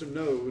the custom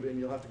node, and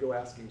you'll have to go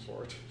asking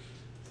for it.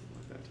 Something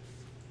like that.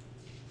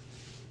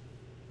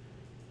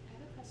 I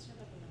have a question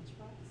about the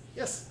lunchbox.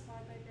 Yes.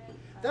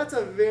 That's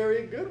a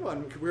very good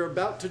one. We're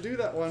about to do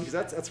that one because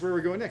that's where we're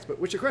going next. But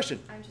what's your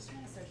question? I'm just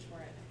trying to search for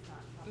it. It's not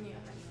popping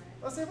up anywhere.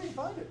 Let's see if we can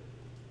find it.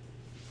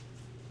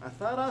 I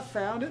thought I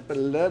found it, but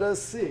let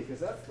us see, because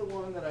that's the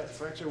one that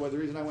that's actually the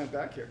reason I went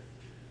back here.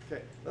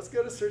 Okay, let's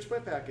go to search by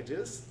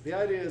packages. The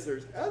idea is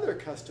there's other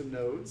custom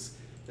nodes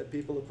that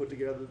people have put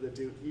together that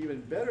do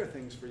even better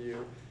things for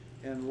you.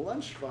 And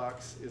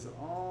Lunchbox is an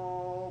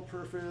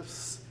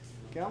all-purpose.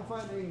 Okay, I'm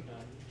finding,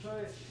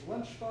 try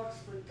Lunchbox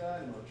for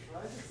Dynamo.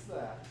 Try just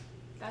that.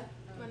 That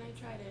when I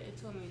tried it,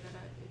 it told me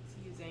that it's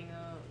using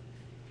a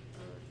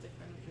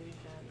different version.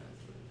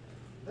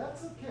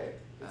 That's okay.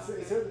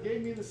 Okay. So it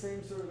gave me the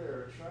same sort of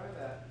error. Try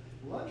that.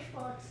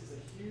 Lunchbox is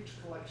a huge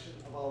collection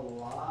of a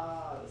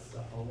lot of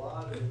stuff, a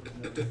lot of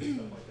different notes and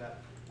stuff like that.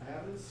 I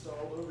have it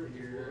installed over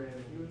here, and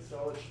if you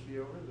install it, it should be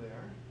over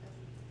there.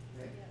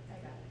 Okay. Yeah,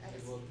 I got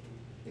it.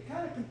 It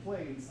kind of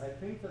complains. I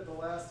think that the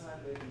last time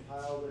they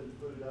compiled it and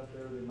put it up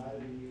there, they might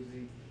have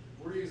been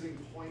we're using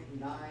 0.90.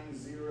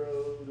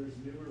 There's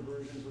newer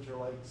versions which are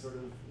like sort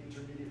of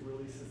intermediate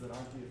releases that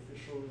aren't the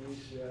official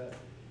release yet.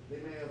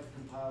 They may have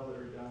compiled it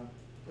or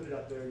put it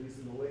up there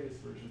using the latest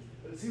version,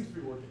 but it seems to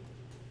be working.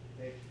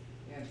 Okay,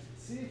 and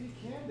see if you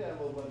can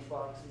download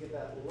Lunchbox and get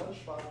that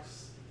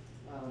Lunchbox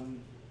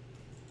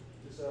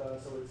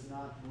so it's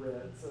not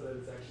red, so that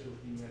it's actually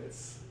looking at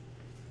its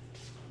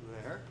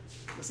there.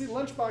 Now see,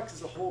 Lunchbox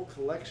is a whole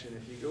collection.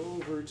 If you go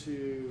over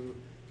to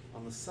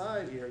On the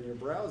side here in your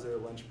browser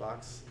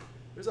lunchbox,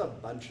 there's a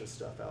bunch of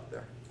stuff out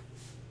there.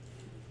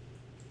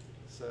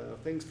 So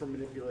things for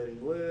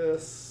manipulating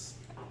lists,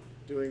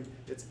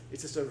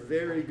 it's just a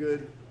very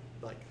good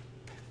like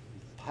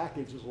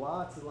package with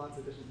lots and lots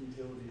of different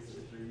utilities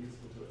that are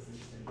useful to us in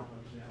standard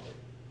functionality.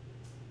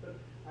 But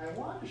I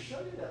wanted to show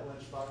you that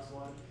lunchbox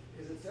one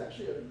because it's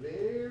actually a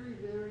very,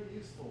 very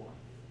useful one.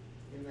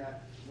 In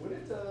that what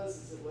it does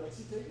is it lets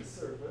you take a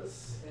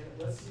surface and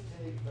it lets you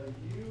take a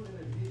U and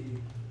a V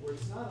where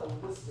it's not a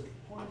list of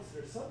points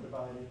that are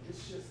subdivided,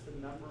 it's just the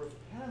number of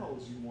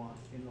panels you want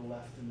in the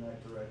left and right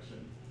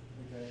direction,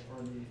 okay, or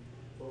in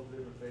the both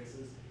different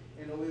faces.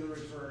 And it'll either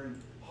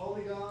return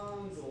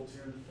polygons, it'll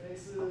turn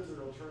faces, or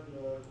it'll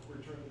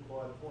return the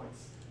quad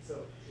points. So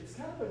it's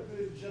kind of a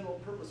good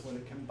general purpose when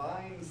it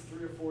combines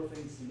 3 or 4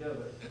 things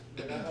together.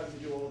 You're not having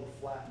to do all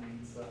the flattening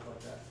and stuff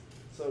like that.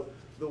 So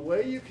the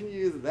way you can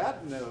use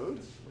that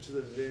node, which is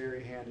a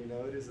very handy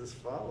node, is as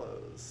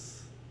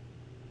follows.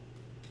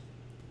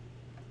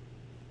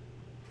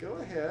 Go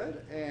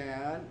ahead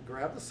and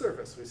grab the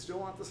surface. We still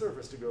want the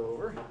surface to go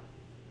over.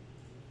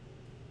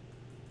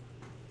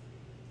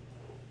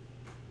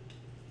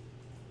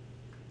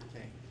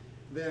 Okay.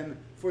 Then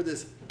for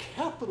this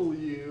capital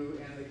U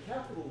and the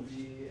capital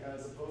V,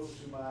 as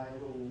opposed to my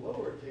little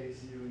lowercase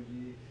u and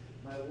v,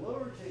 my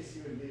lowercase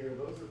u and v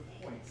those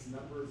are points,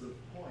 numbers of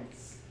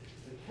points.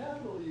 The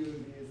capital U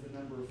and V is the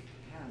number of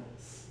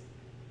panels,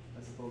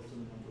 as opposed to the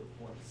number of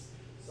points.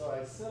 So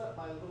I set up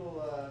my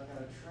little kind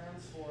of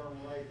transform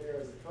right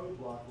there as a code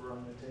block where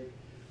I'm going to take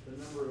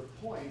the number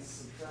of points,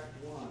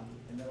 subtract 1,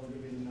 and that will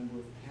give me the number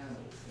of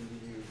panels in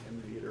the U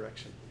and the V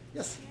direction.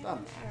 Yes,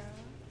 Dom.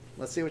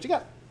 Let's see what you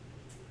got.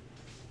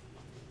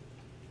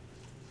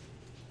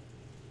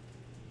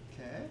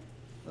 Okay,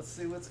 let's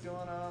see what's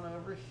going on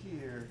over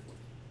here.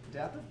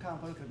 Adaptive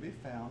component could be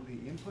found,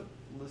 the input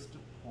list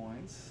of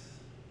points.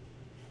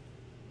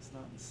 It's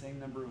not the same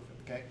number of,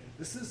 okay.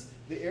 This is,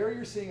 the error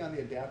you're seeing on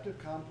the adaptive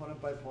component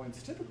by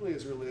points typically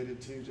is related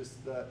to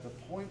just that the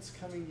points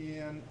coming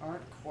in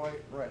aren't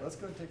quite right. Let's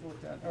go and take a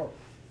look down. Oh,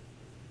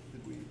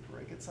 did we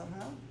break it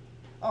somehow?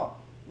 Oh,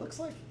 looks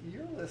like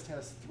your list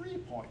has 3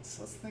 points.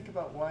 Let's think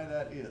about why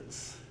that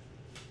is.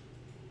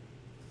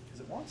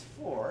 Because it wants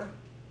 4.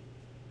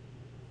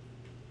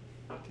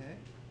 Okay,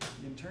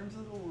 in terms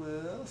of the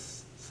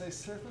list, say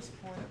surface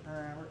point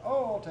parameter.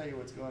 Oh, I'll tell you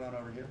what's going on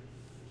over here.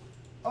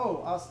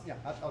 Oh,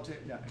 I'll take,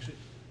 yeah, actually,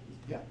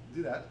 yeah,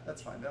 do that.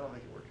 That's fine. That'll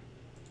make it work.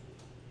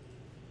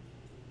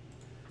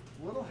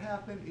 What'll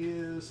happen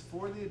is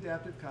for the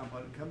adaptive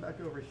component, come back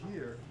over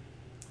here.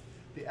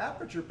 The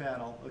aperture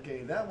panel,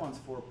 okay, that one's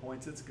 4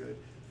 points. It's good.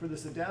 For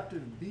this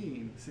adaptive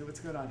beam, see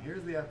what's going on?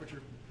 Here's the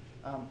aperture.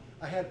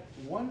 I had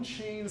one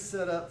chain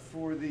set up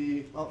for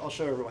the, I'll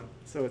show everyone,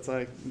 so it's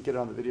like, you can get it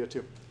on the video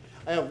too.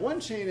 I have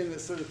one chain in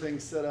this sort of thing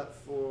set up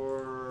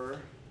for,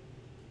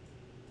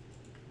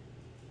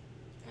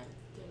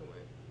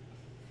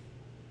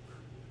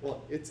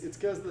 well, it's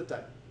because of the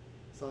type.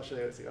 So I'll show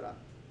you what's going on.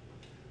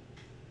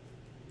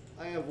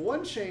 I have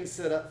one chain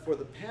set up for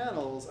the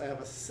panels. I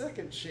have a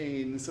second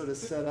chain sort of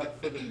set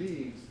up for the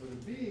beams. For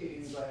the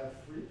beams, I have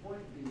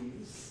 3-point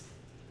beams.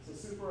 So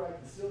super, I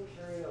can still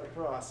carry that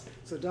across.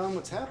 So Dom,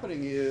 what's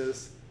happening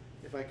is,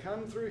 if I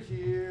come through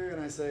here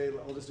and I say,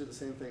 I'll just do the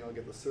same thing. I'll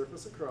get the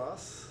surface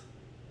across.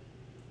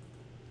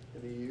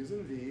 And the U's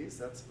and V's,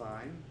 that's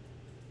fine.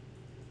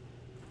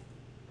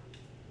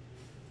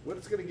 What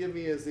it's going to give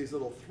me is these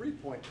little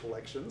 3-point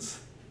collections.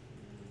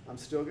 I'm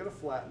still going to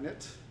flatten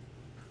it.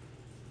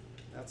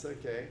 That's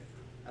okay.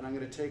 And I'm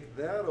going to take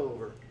that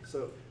over.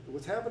 So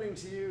what's happening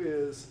to you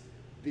is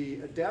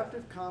the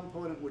adaptive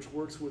component, which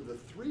works with the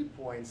 3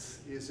 points,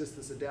 is just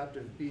this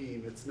adaptive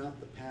beam. It's not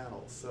the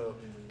panel. So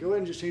go ahead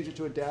and just change it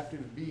to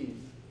adaptive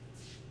beam.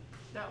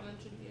 That one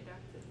should be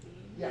adaptive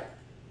beam. Yeah.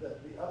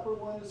 The upper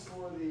one is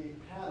for the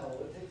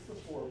panel. It takes the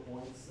 4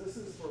 points. This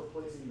is for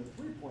placing the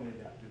 3-point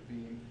adaptive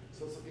beam.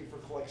 So it's looking for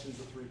collections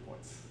of 3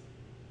 points.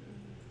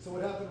 So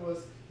what happened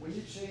was, when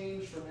you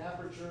change from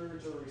aperture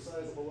to a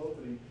resizable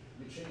opening,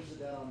 you changed it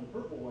down on the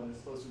purple one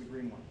as opposed to the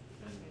green one.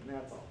 And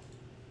that's all.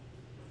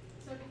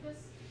 So because,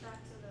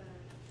 back to the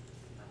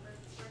upper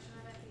portion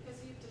of it,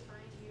 because you've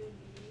defined U and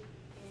V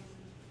in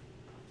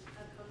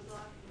a code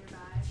block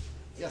nearby,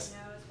 Yes. it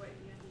knows what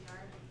U and V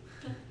are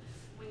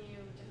when you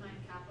define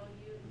capital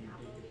U and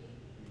capital V.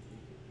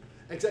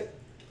 Exactly.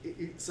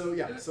 So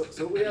yeah, so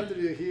what we have to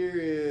do here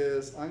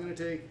is I'm going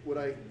to take what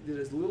I did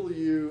as little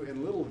u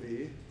and little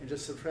v and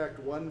just subtract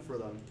 1 for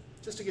them,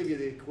 just to give you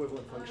the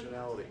equivalent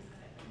functionality.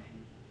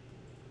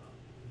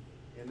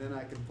 And then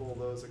I can pull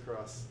those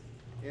across.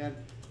 And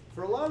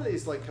for a lot of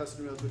these like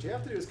custom nodes, what you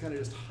have to do is kind of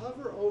just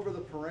hover over the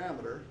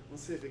parameter.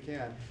 Let's see if you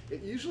can.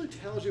 It usually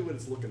tells you what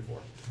it's looking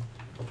for.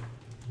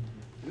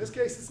 In this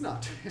case, it's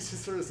not. It's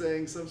just sort of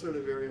saying some sort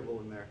of variable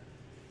in there.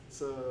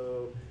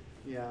 So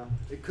yeah,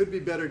 it could be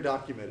better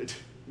documented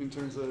in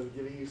terms of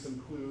giving you some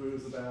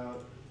clues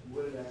about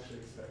what it actually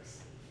expects.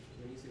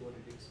 So when you say what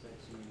it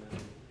expects, you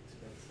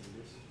expects a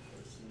list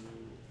or some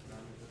new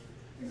parameter?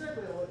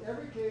 Exactly. Well, in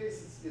every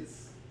case,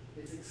 it's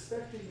it's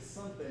expecting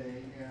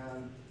something,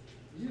 and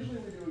usually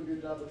we do a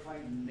good job of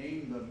trying to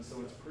name them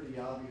so it's pretty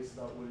obvious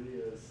about what it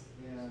is.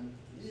 And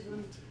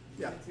even,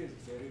 yeah. It says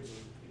variable.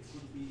 It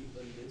could be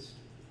a list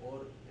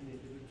or an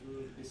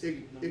individual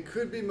discrete number. It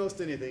could be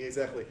most anything,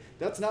 exactly.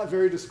 That's not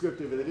very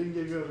descriptive. It didn't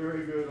give you a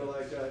very good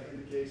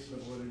indication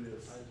of what it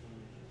is.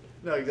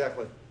 No,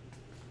 exactly.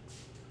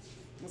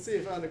 Let's see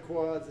if on the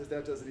quads, if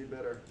that does any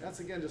better. That's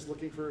again just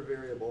looking for a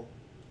variable.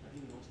 I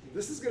think most things.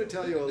 This is going to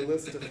tell you a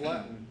list to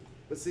flatten.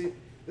 But see,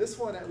 this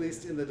one, at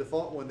least in the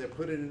default one, they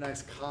put in a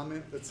nice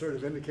comment that sort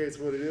of indicates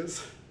what it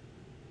is.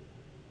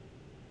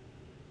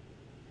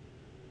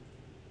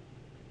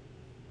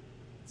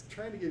 It's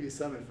trying to give you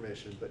some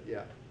information, but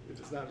yeah, it's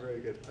just not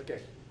very good.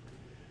 Okay.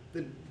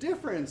 The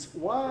difference,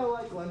 why I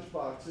like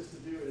Lunchbox just to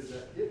do it, is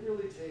that it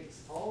really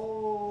takes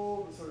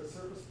all the sort of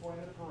surface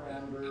pointed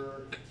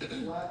parameter,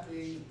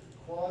 flattening,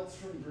 quads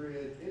from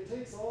grid. It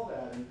takes all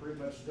that and pretty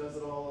much does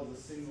it all as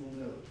a single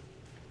node.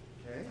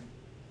 Okay?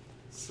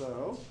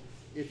 So,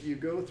 if you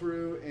go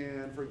through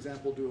and, for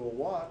example, do a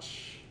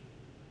watch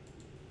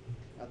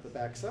at the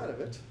back side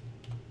of it,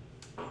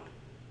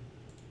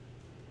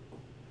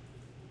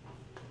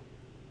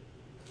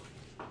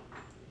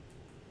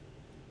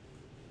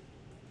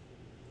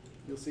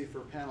 you'll see for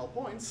panel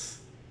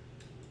points,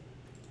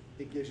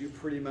 it gives you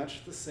pretty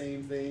much the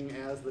same thing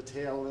as the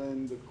tail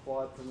end, the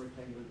quad from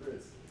rectangular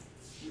grids.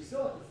 You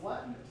still have to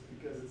flatten it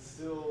because it's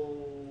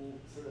still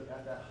sort of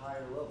at that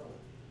higher level.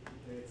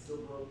 Okay, it's still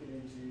broken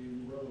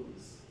into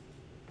rows.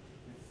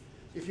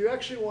 If you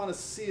actually want to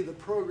see the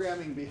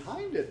programming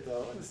behind it,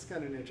 though, and this is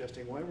kind of an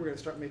interesting one, we're going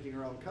to start making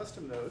our own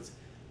custom nodes.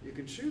 You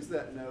can choose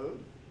that node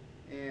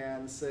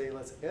and say,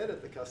 let's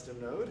edit the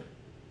custom node.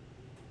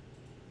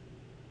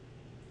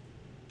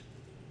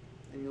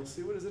 And you'll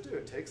see what does it do.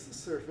 It takes the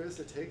surface,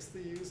 it takes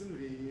the U's and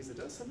V's, it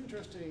does some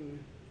interesting,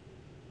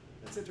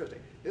 that's interesting.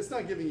 It's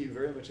not giving you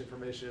very much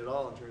information at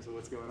all in terms of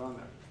what's going on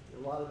there.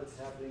 A lot of it's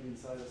happening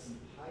inside of some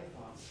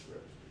Python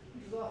script,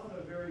 which is often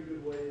a very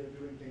good way of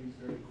doing things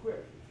very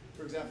quick.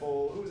 For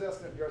example, who was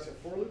asking, you were asking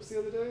for loops the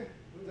other day?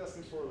 Who was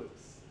asking for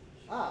loops?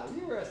 Ah,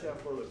 you were asking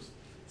for loops.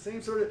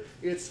 Same sort of,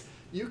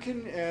 you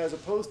can, as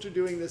opposed to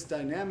doing this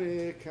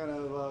dynamic kind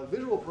of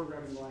visual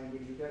programming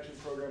language, you can actually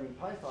program in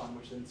Python,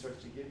 which then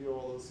starts to give you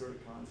all those sort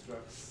of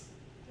constructs,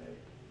 okay?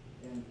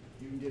 And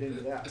you can get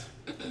into that.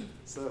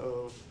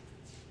 So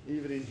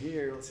even in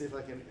here, let's see if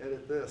I can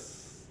edit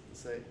this.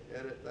 Say,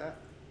 edit that.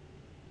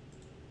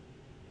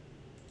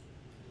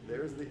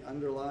 There's the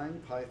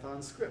underlying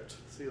Python script.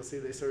 So you'll see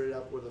they started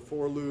out with a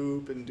for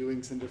loop and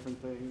doing some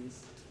different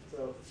things.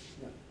 So,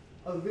 yeah.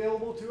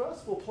 Available to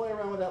us. We'll play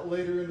around with that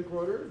later in the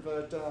quarter,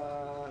 but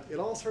it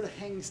all sort of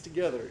hangs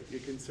together. You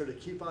can sort of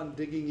keep on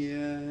digging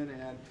in,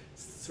 and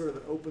sort of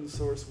an open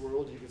source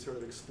world, you can sort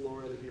of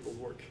explore other people's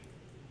work.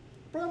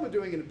 The problem with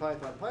doing it in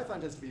Python,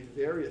 Python tends to be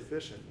very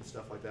efficient and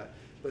stuff like that,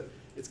 but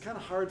it's kind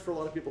of hard for a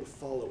lot of people to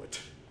follow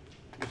it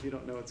if you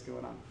don't know what's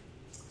going on.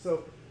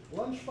 So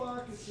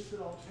Lunchbox is just an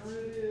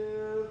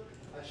alternative.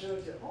 I showed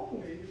it to you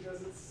only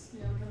because it's,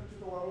 kind of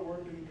took a lot of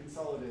work and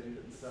consolidated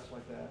it and stuff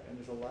like that. And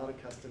there's a lot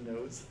of custom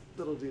nodes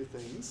that'll do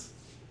things.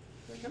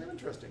 They're kind of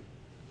interesting.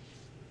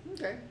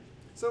 Okay,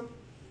 so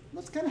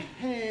let's kind of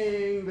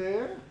hang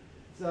there.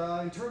 So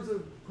in terms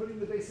of putting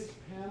the basic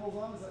panels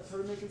on, is that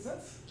sort of making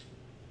sense?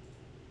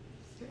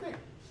 Okay, great. I'm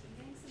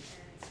getting some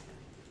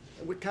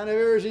errors. What kind of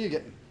errors are you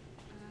getting?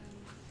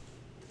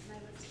 My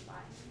list of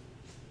button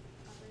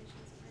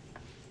operations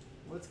working.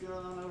 What's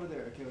going on over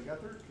there? Okay, we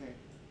got there. Okay.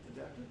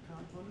 Adaptive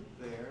component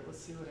there. Let's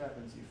see what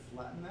happens. You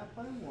flatten that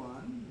by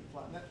 1. You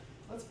flatten that.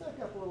 Let's back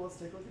up a little. Let's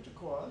take a look at your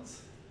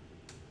quads.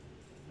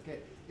 Okay,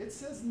 it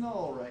says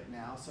null right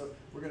now, so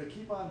we're going to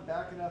keep on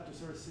backing up to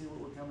sort of see what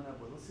we're coming up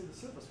with. Let's see the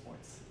surface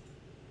points.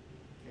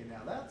 Okay,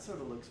 now that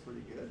sort of looks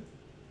pretty good.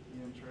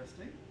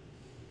 Interesting.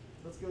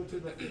 Let's go to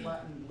the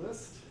flattened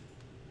list.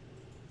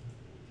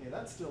 Okay,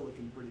 that's still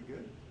looking pretty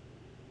good.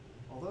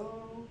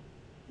 Although,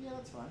 yeah,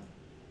 that's fine.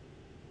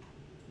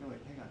 No,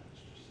 wait, hang on.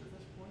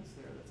 Surface points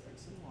there. That's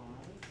X and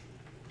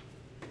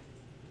Y.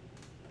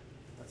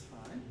 That's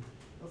fine.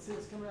 Let's see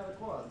what's coming out of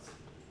quads.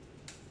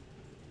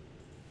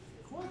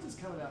 Quads is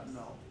coming out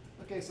null.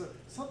 Okay, so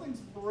something's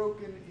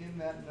broken in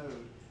that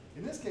node.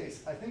 In this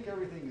case, I think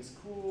everything is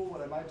cool.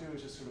 What I might do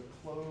is just sort of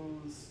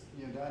close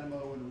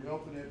Dynamo and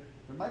reopen it.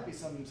 There might be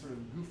some sort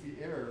of goofy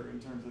error in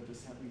terms of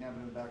just having it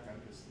in the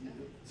background, because it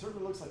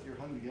certainly looks like you're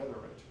hung together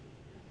right.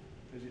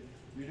 Because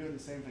you're doing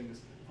the same thing.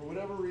 Just for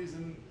whatever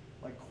reason,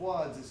 like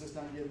quads, it's just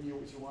not giving you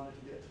what you want it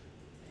to get.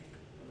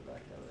 Put it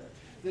back out of there.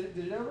 Did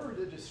it ever, or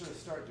did it just sort of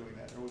start doing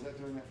that, or was that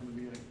doing that from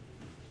the beginning?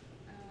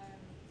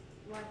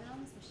 Well, I've been on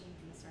this machine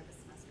from the start of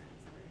the semester, and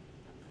so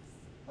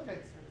we're on this.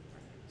 Okay.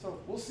 So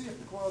we'll see if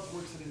the quads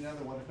works in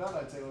another one. If not,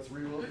 I'd say let's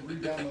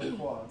re-download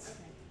quads.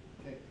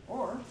 Okay. Okay.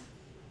 Or,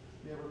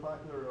 the ever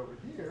popular over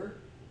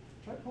here,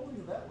 try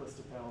pulling that list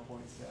of panel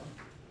points down.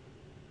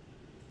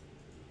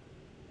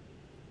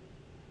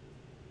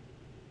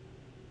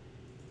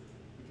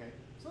 Okay.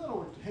 So that'll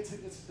work. It's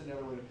just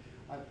another way.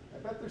 I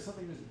bet there's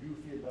something that's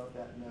goofy about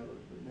that node,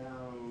 but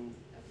now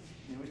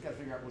And we just got to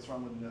figure out what's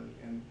wrong with the node.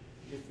 And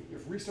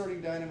if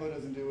restarting Dynamo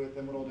doesn't do it,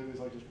 then what I'll do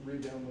is I'll just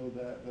re-download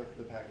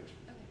the package.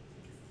 Okay,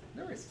 thanks.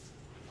 No worries.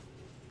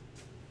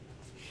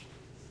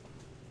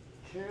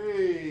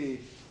 Okay,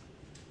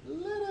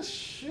 let us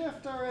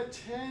shift our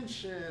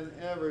attention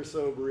ever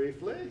so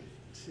briefly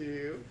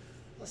to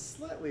a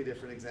slightly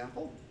different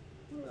example.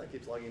 Oh, that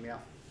keeps logging me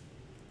out.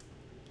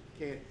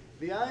 Okay,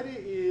 the idea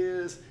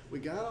is we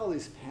got all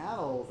these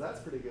panels.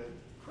 That's pretty good.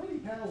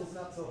 Creating panels is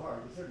not so hard.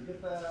 You sort of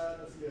get that.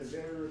 That's a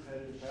very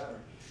repetitive pattern.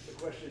 The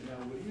question is now,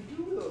 what do you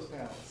do with those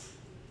panels?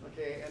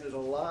 Okay, and there's a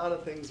lot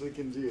of things we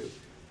can do.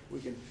 We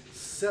can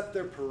set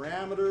their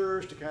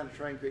parameters to kind of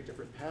try and create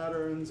different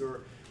patterns,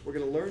 or we're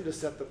going to learn to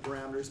set the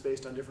parameters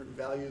based on different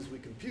values we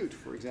compute.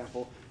 For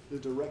example, the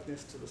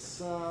directness to the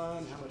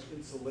sun, how much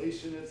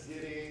insolation it's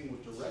getting,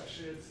 what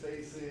direction it's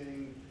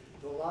facing.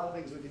 There's a lot of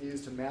things we can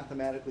use to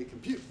mathematically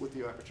compute what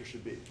the aperture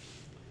should be.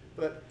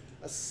 But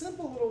a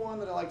simple little one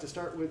that I like to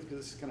start with,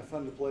 because it's kind of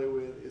fun to play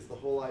with, is the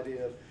whole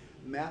idea of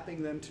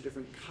mapping them to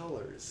different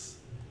colors.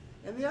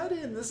 And the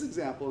idea in this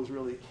example is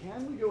really,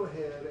 can we go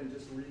ahead and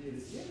just read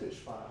an image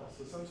file,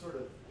 so some sort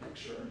of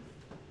picture,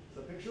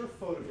 so a picture of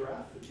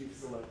photograph that you've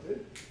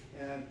selected,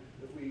 and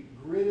if we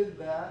gridded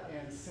that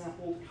and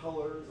sampled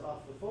colors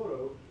off the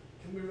photo,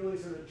 can we really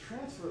sort of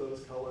transfer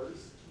those colors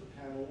to the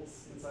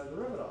panels inside the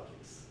Revit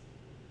objects?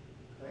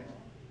 Okay?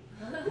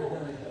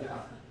 Cool. Yeah.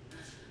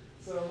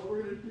 So what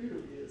we're going to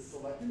do is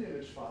select an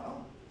image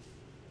file.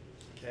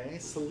 Okay,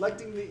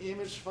 selecting the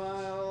image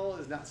file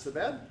is not so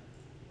bad.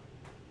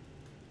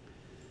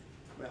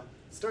 Well,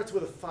 it starts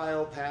with a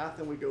file path,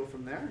 and we go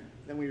from there.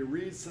 Then we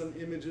read some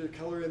images,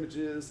 color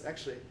images.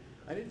 Actually,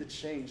 I need to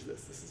change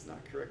this. This is not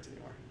correct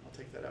anymore. I'll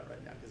take that out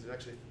right now, because it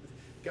actually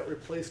got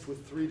replaced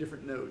with 3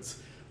 different nodes,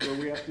 where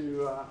we have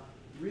to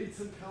read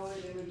some color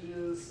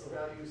images or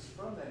values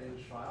from that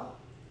image file.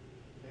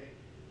 Okay,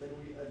 then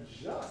we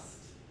adjust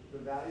the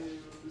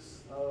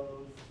values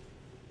of,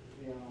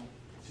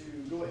 to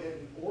go ahead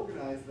and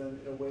organize them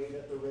in a way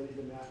that they're ready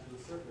to map to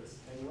the surface.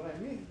 And what I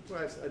mean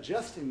by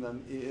adjusting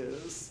them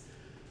is,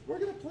 we're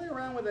going to play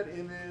around with that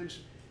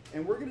image,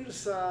 and we're going to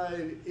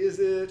decide, is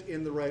it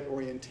in the right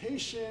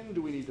orientation?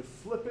 Do we need to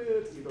flip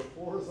it, either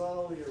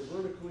horizontally or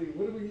vertically?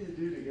 What do we need to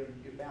do to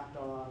get mapped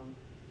on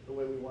the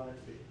way we want it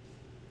to be?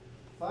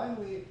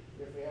 Finally,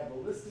 if we have a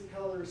list of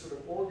colors sort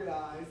of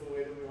organized the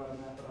way that we want to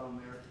map it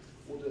on there,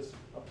 we'll just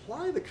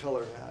apply the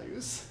color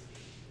values.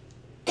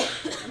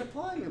 And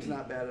applying them is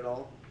not bad at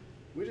all.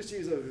 We just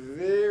use a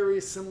very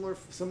simple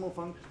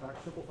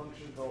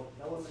function called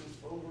element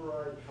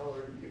override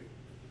color view.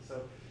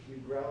 So you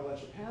grab a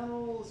bunch of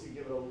panels, you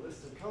give it a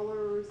list of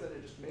colors, and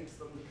it just makes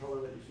them the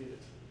color that you feed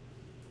it.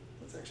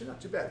 That's actually not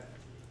too bad.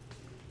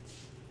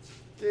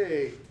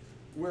 Okay,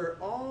 where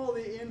all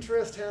the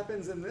interest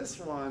happens in this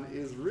one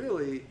is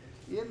really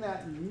in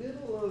that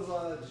middle of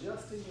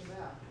adjusting the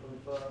map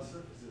of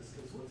surfaces.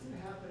 Because what's going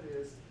to happen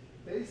is,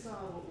 based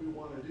on what we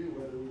want to do,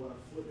 whether we want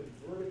to flip it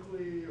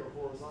vertically or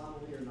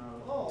horizontally or not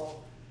at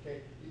all,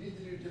 okay, you need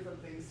to do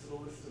different things to the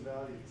list of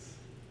values.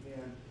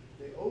 And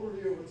the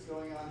overview of what's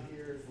going on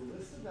here is the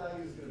list of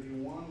values is going to be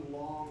one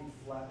long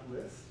flat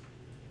list.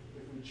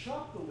 If we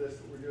chop the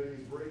list, what we're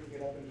doing is breaking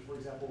it up into, for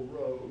example,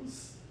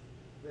 rows.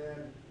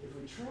 Then if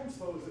we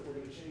transpose it, we're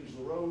going to change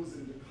the rows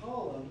into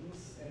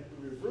columns, and if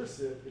we reverse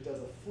it, it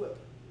does a flip.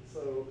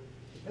 So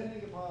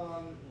depending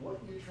upon what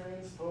you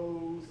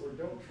transpose or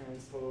don't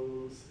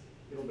transpose,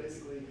 it'll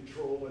basically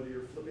control whether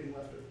you're flipping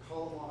left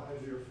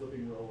column-wise or you're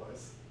flipping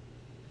row-wise.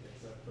 Okay,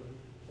 so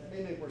that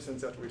may make more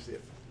sense after we see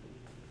it.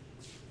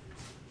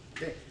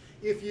 Okay,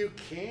 if you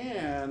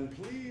can,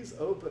 please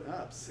open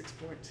up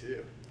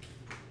 6.2.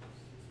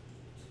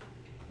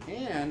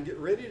 And get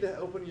ready to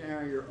open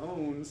your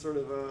own sort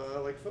of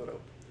like photo.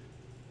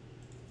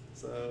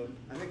 So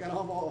I think on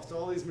almost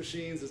all these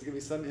machines, there's going to be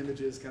some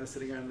images kind of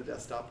sitting around the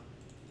desktop.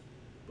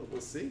 But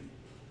we'll see.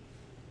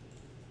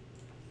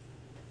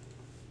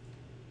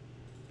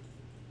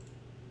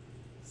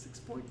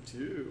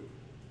 .2.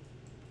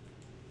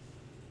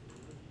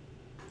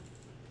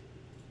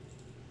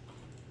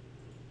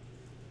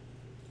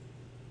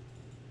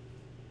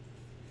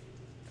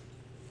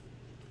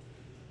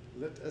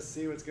 Let us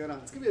see what's going on.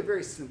 It's going to be a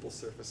very simple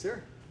surface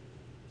here.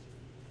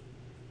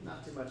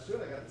 Not too much to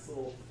it. I got this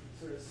little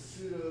sort of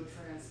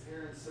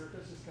pseudo-transparent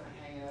surface just kind of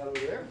hanging out over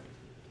there.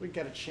 We can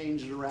kind of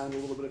change it around a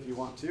little bit if you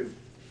want to.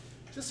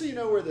 Just so you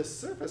know where this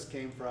surface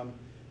came from,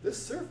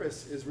 this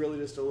surface is really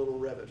just a little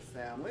Revit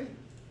family.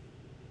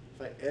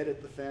 If I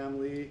edit the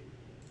family,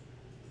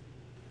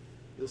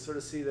 you'll sort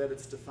of see that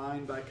it's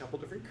defined by a couple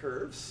different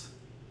curves.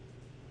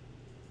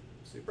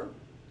 Super.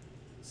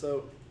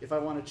 So if I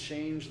want to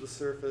change the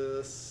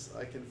surface,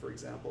 I can, for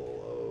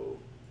example,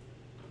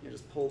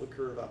 just pull the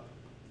curve up.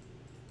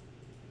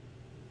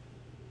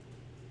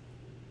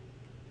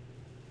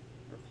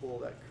 Or pull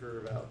that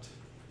curve out.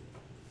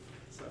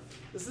 So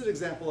this is an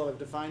example of I've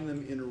defined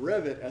them in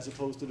Revit as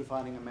opposed to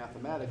defining them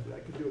mathematically. I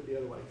could do it the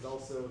other way. I could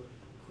also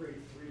create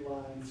 3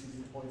 lines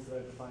using points that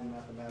I've defined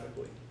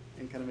mathematically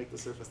and kind of make the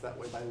surface that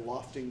way by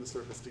lofting the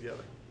surface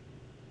together.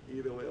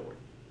 Either way will work.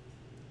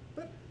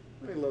 But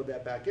Let me load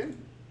that back in.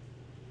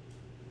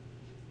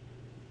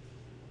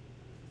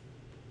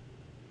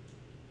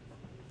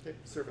 Okay,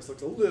 surface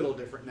looks a little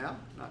different now,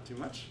 not too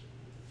much.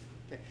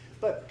 Okay,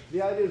 but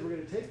the idea is we're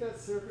going to take that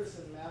surface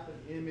and map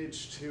an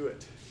image to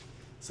it.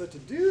 So to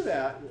do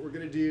that, what we're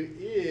going to do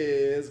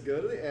is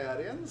go to the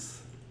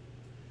add-ins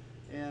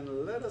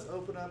and let us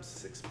open up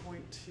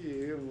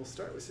 6.2, and we'll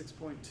start with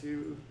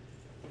 6.2,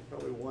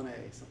 probably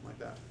 1A, something like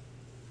that.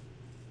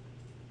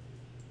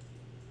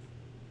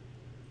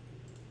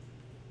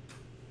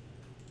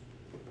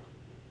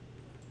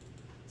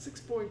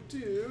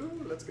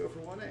 Let's go for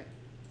 1A.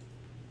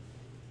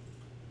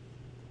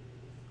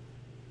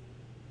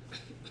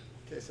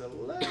 Okay, so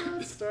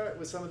let's start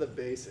with some of the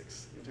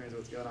basics in terms of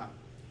what's going on.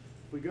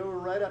 If we go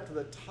right up to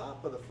the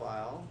top of the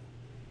file,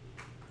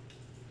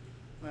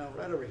 well,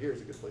 right over here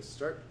is a good place to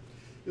start.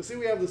 You'll see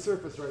we have the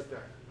surface right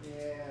there.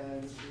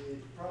 And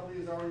it probably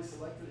is already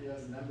selected. It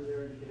has a number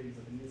there indicating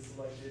something is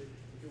selected.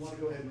 If you want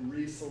to go ahead and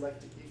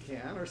reselect it, you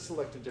can, or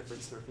select a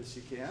different surface,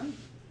 you can.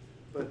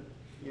 But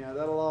yeah,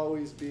 that'll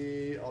always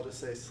be, I'll just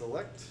say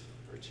select,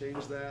 or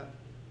change that.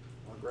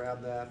 I'll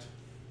grab that.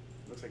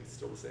 Looks like it's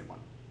still the same one.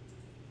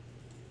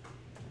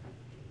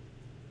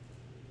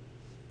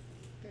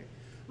 Okay.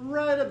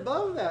 Right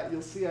above that,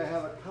 you'll see I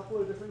have a couple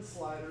of different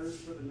sliders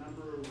for the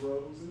number of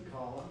rows and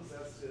columns.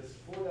 That's just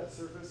for that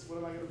surface, what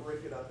am I going to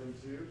break it up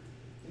into?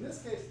 In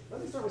this case,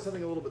 let me start with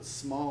something a little bit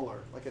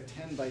smaller, like a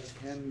 10 by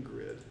 10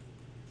 grid.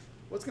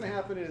 What's going to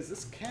happen is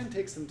this can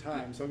take some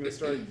time, so I'm going to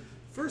start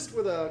first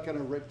with a kind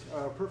of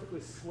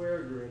perfectly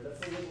square grid. That's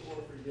a little bit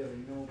more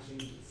forgiving. Then we'll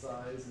change its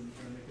size and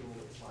kind of make it a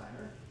little bit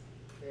finer.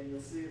 And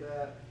you'll see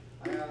that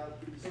I have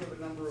sort of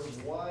a number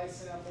of Y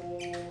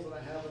samples, and I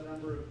have a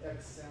number of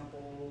X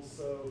samples.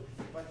 So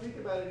if I think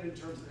about it in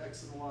terms of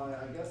X and Y,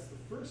 I guess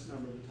the first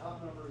number, the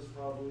top number, is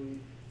probably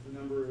the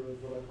number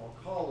of what I call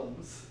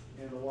columns,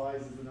 and the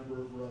Y's is the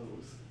number of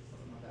rows,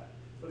 something like that.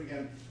 But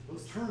again,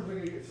 those terms are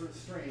going to get sort of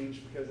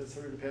strange because it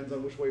sort of depends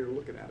on which way you're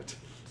looking at it.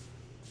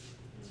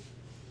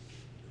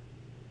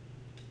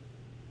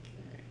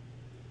 Okay.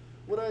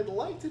 What I'd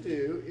like to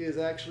do is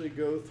actually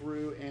go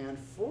through and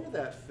for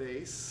that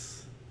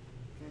face,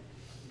 okay,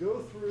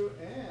 go through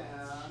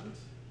and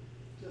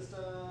just,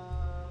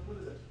 what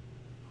is it?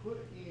 Put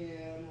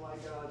in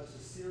like just a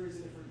series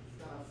of different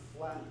kind of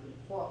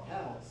flat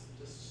panels,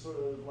 just sort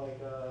of like,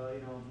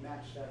 you know,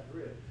 match that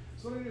grid.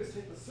 So what I'm going to do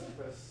is take the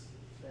surface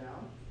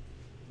down.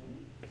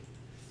 Okay.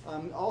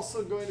 I'm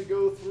also going to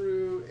go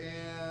through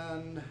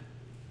and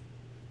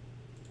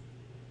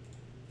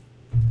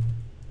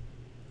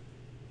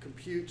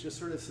compute just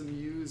sort of some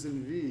U's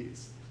and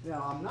V's.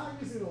 Now, I'm not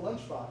using the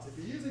lunchbox. If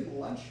you're using the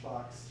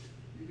lunchbox,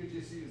 you could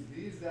just use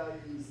these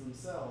values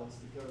themselves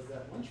because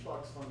that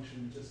lunchbox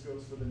function just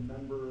goes for the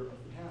number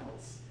of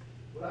panels.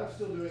 What I'm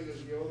still doing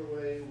is the other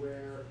way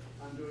where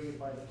I'm doing it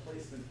by the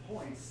placement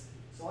points.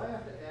 So I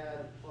have to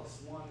add +1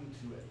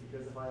 to it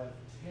because if I have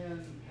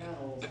 10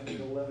 panels, I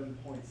need 11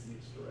 points in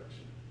each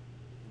direction.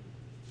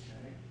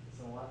 Okay,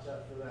 so watch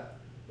out for that.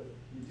 But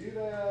you do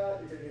that,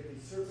 you're going to get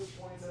these surface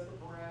points at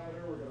the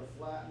parameter. We're going to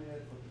flatten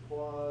it with the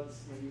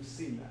quads, and you've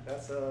seen that.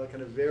 That's a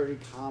kind of very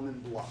common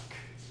block.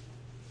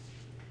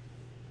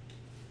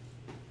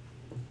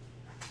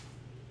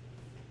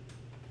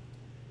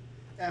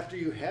 After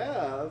you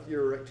have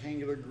your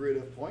rectangular grid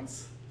of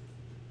points,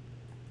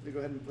 let me go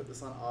ahead and put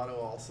this on auto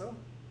also.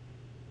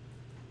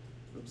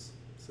 Oops,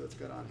 so it's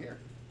good on here.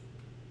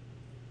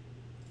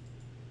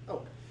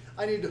 Oh,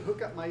 I need to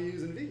hook up my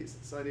U's and V's.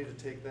 So I need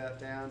to take that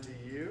down to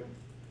U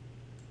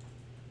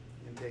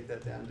and take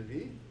that down to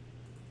V,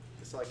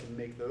 just so I can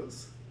make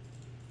those.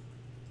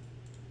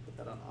 Put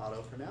that on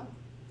auto for now.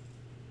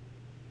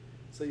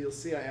 So you'll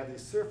see I have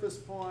these surface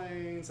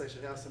points. I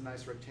should have some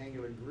nice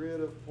rectangular grid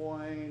of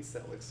points.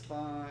 That looks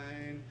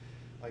fine.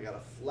 I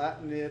gotta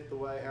flatten it the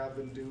way I have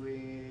been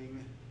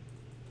doing.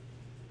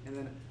 And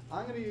then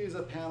I'm gonna use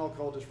a panel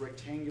called just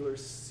rectangular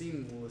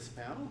seamless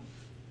panel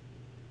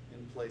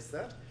and place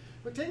that.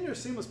 Rectangular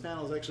seamless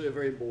panel is actually a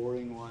very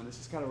boring one. It's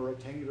just kind of a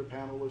rectangular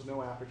panel. There's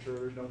no aperture,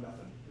 there's no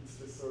nothing. It's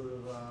just sort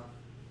of a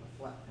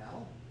flat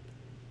panel.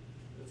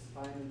 It's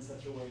fine in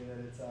such a way that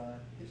it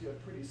gives you a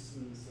pretty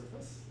smooth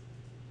surface.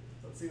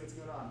 Let's see what's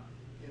going on.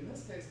 In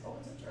this case, oh,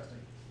 it's interesting.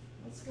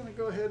 Let's gonna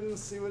go ahead and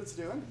see what it's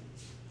doing.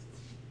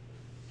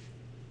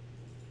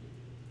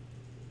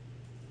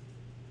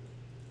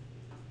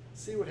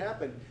 See what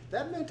happened.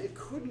 That meant it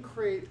couldn't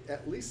create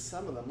at least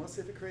some of them. Let's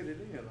see if it created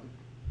any of them.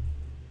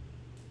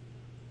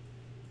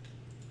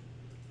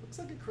 Looks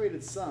like it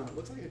created some. It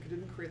looks like it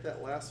didn't create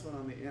that last one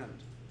on the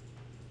end.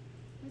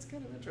 That's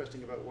kind of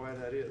interesting about why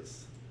that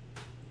is.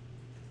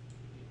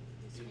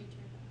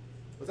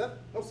 What's that?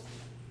 Oh.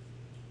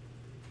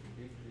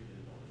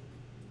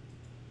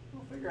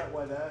 We'll figure out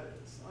why that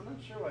is. I'm not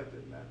sure why it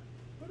did that.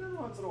 But every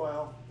once in a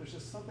while, there's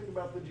just something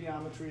about the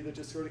geometry that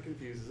just sort of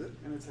confuses it,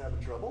 and it's having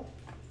trouble.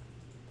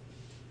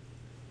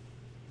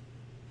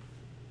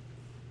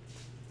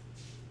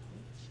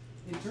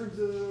 In terms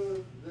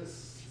of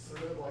this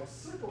sort of like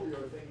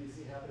circular thing you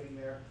see happening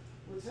there,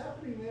 what's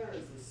happening there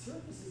is the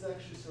surface is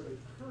actually sort of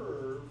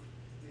curved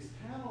these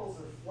panels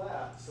are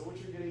flat, so what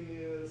you're getting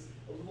is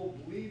a little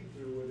bleed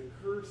through where the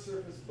curved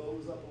surface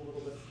bows up a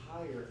little bit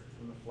higher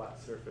than the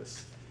flat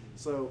surface.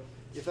 So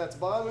if that's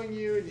bothering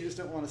you and you just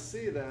don't want to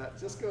see that,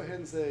 just go ahead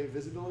and say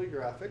visibility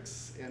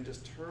graphics and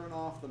just turn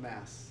off the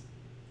mask.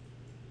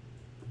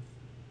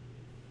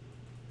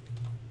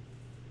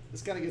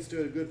 This kind of gets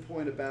to a good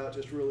point about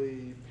just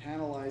really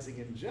panelizing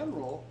in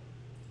general.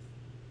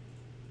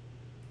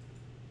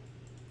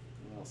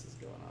 What else is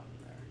going on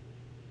in there?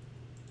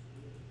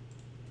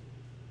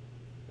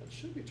 That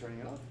should be turning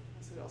it off.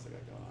 Let's see what else I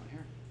got going on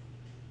here.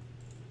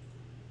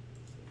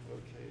 So,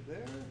 okay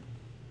there.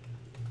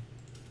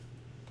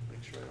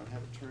 Make sure I don't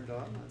have it turned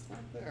on. That's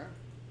not there.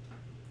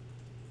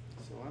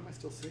 So why am I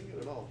still seeing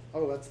it at all?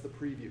 Oh, that's the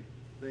preview.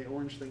 The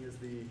orange thing is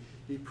the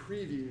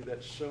preview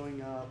that's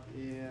showing up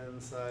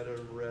inside of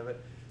Revit.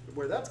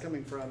 Where that's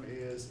coming from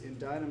is in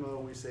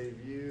Dynamo we say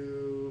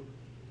view,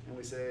 and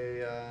we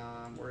say,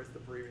 where's the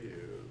preview?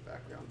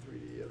 Background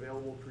 3D,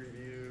 available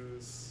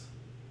previews,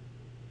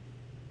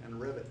 and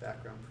Revit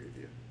background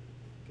preview.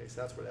 Okay,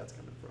 so that's where that's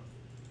coming from.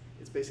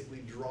 It's basically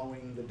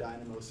drawing the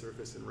Dynamo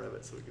surface in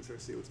Revit so we can sort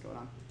of see what's going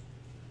on.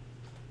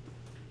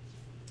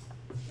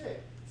 Okay,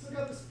 so we've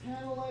got this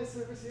panelized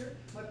surface here.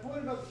 My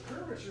point about the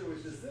curvature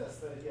was just this,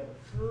 that you have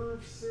a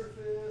curved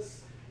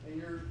surface and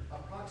you're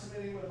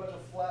approximating with a bunch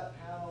of flat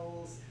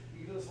panels.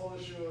 You get this whole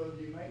issue of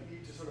you might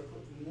need to sort of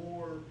put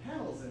more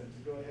panels in to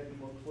go ahead and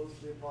more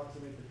closely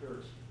approximate the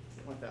curves,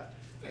 something like that.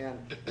 And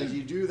as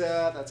you do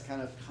that, that's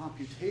kind of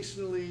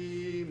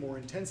computationally more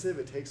intensive.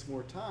 It takes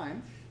more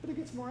time, but it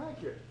gets more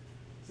accurate.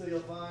 So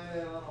you'll find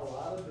on a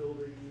lot of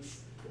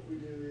buildings, what we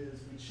do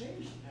is we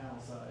change the panel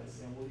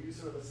size, and we'll use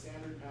sort of a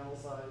standard panel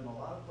size. In a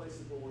lot of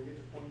places where we get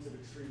to points of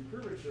extreme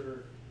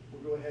curvature,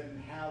 we'll go ahead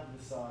and have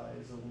the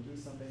size, or we'll do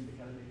something to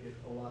kind of make it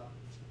a lot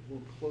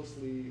more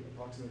closely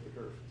approximate the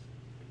curve.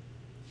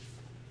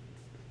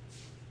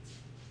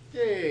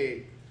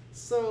 Okay,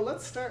 so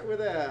let's start with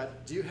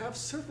that. Do you have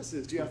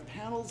surfaces? Do you have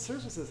paneled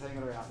surfaces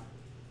hanging around?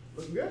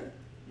 Looking good?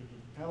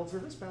 Mm-hmm. Paneled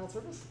surface, paneled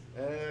surface?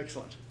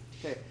 Excellent.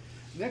 Okay.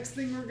 Next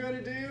thing we're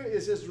going to do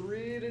is just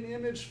read an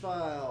image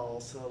file.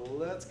 So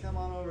let's come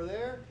on over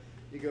there.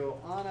 You go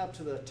on up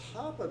to the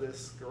top of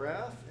this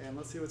graph, and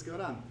let's see what's going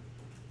on.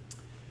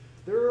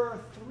 There are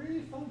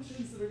three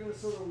functions that are going to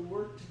sort of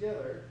work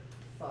together.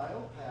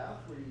 File path,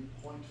 where you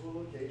point to a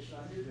location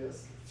on your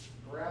disk,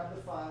 grab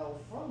the file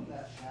from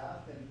that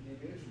path, and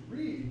image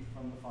read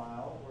from the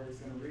file, where it's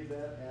going to read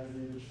that as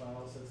an image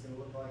file, so it's going to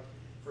look like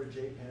for a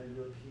JPEG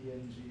or a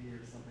PNG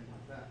or something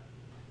like that.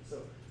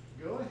 So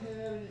go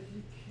ahead and if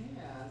you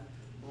can,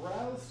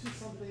 browse to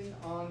something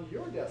on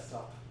your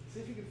desktop. See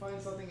if you can find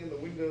something in the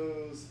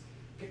Windows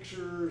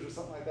pictures or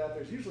something like that.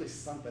 There's usually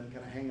something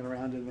kind of hanging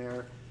around in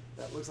there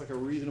that looks like a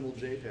reasonable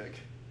JPEG.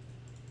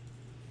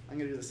 I'm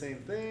going to do the same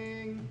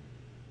thing.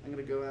 I'm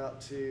going to go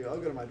out to, I'll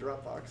go to my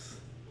Dropbox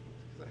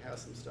because I have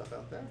some stuff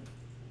out there.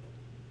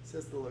 It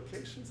says the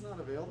location's not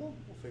available.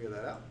 We'll figure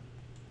that out.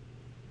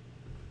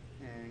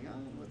 Hang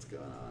on, what's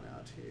going on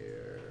out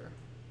here?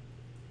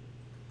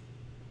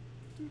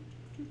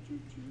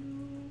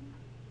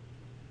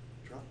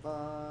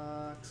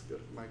 Dropbox, go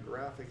to my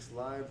graphics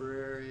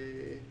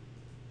library.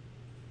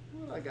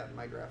 What do I got in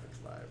my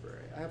graphics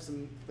library? I have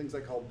some things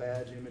I call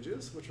badge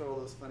images, which are all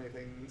those funny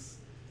things.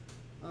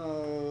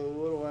 Oh,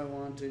 what do I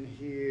want in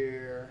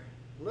here?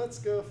 Let's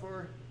go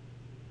for,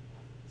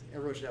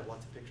 everyone should have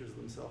lots of pictures of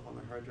themselves on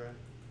their hard drive.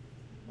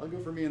 I'll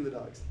go for me and the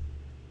dogs.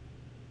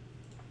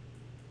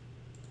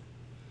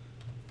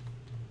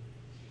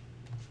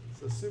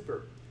 So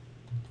super.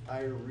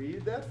 I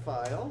read that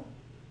file.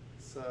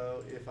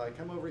 So if I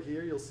come over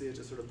here, you'll see it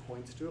just sort of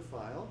points to a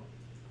file.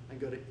 I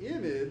go to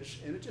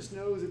image, and it just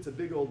knows it's a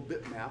big old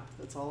bitmap.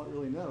 That's all it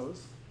really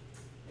knows.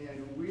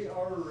 And we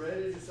are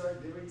ready to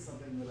start doing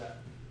something with that.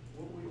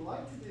 What we'd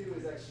like to do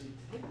is actually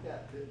take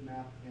that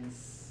bitmap and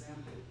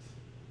sample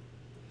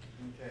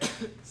it.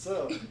 Okay,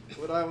 so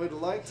what I would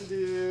like to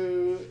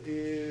do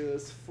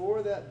is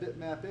for that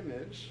bitmap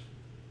image,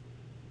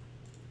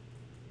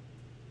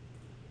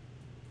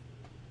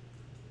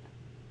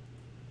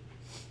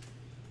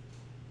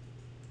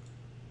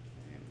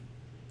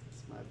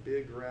 it's my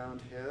big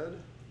round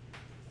head,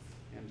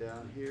 and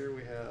down here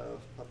we have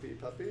puppy.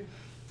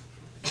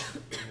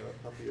 We have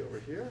a puppy over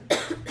here.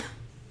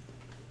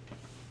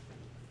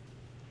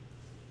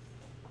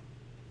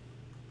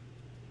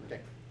 Okay,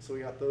 so we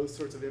got those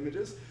sorts of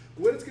images.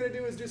 What it's going to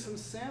do is do some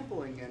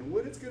sampling, and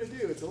what it's going to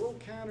do, it's a little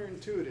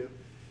counterintuitive.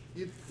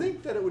 You'd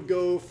think that it would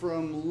go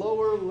from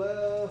lower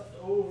left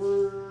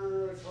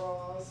over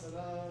across and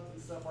up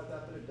and stuff like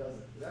that, but it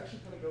doesn't. It actually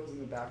kind of goes in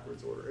the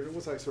backwards order. It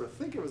was, I sort of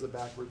think it was a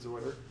backwards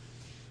order.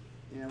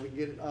 And we can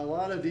get a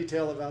lot of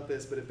detail about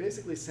this, but it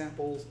basically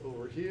samples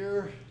over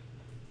here.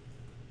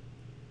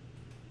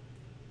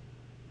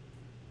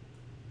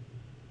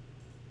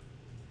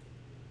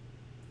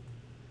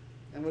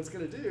 And what it's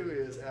going to do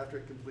is, after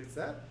it completes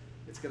that,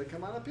 it's going to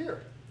come on up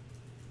here.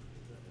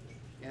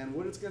 And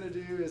what it's going to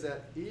do is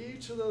at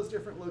each of those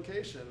different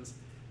locations,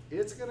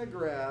 it's going to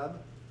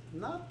grab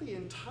not the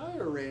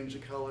entire range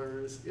of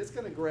colors. It's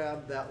going to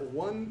grab that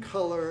one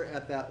color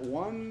at that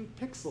one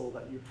pixel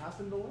that you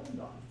happen to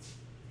land on.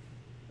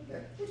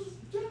 Okay, which is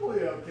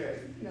generally okay.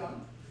 You know,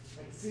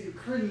 I can see you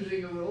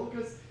cringing a little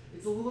because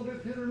it's a little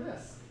bit hit or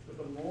miss. But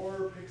the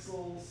more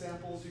pixel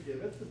samples you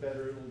give it, the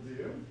better it'll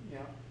do. You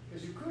know,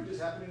 because you could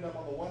just happen to end up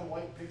on the one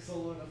white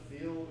pixel in a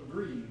field of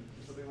green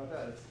or something like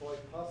that. It's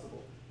quite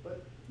possible.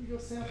 But you go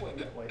sampling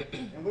that way.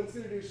 And what it's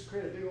going to do is just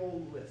create a big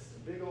old list,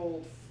 a big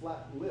old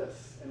flat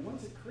list. And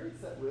once it creates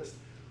that list,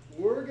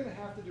 we're going to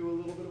have to do a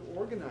little bit of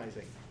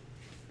organizing.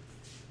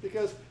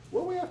 Because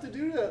what we have to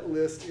do to that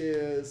list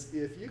is,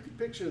 if you could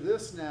picture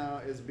this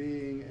now as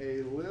being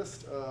a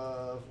list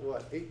of,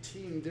 what,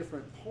 18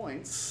 different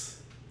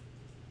points,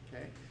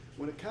 okay?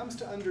 When it comes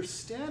to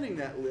understanding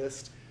that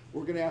list,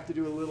 we're going to have to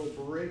do a little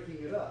breaking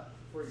it up.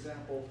 For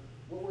example,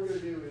 what we're going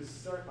to do is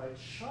start by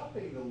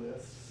chopping the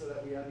list so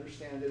that we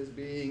understand it as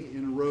being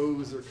in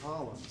rows or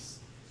columns.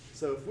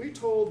 So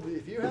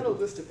if you had a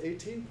list of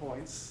 18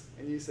 points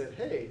and you said,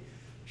 hey,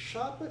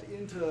 chop it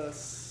into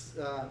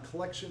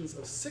collections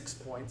of 6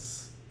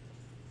 points,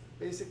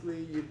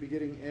 basically you'd be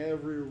getting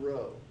every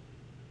row.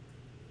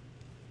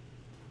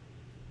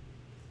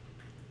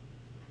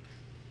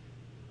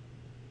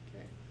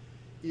 Okay.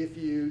 If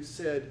you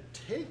said,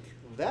 take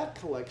that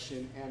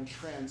collection and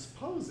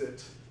transpose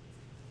it,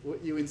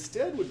 what you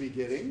instead would be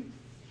getting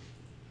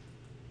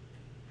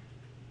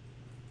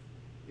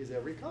is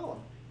every column.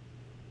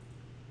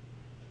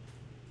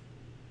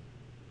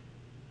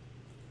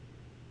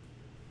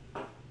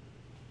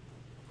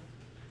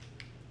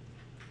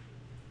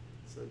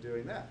 So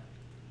doing that.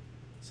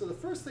 So the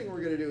first thing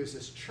we're going to do is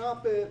just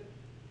chop it,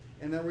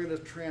 and then we're going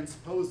to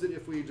transpose it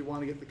if we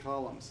want to get the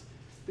columns.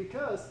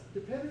 Because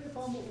depending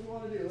upon what we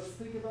want to do, let's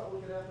think about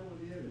what could happen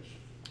with the image.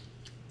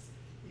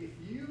 If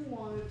you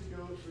wanted to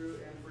go through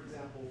and, for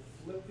example,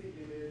 flip the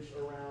image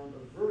around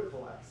a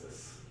vertical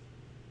axis,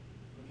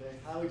 okay,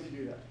 how would you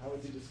do that? How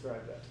would you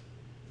describe that?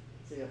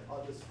 So you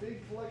have this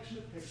big collection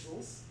of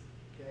pixels,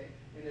 okay,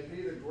 and I can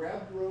either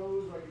grab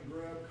rows or I can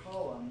grab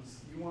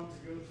columns. You want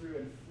to go through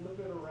and flip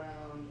it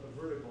around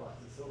a vertical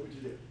axis. So what would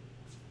you do?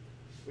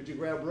 Would you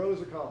grab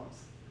rows or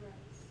columns? Rows.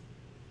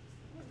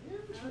 I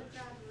would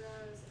grab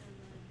rows and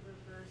then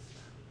reverse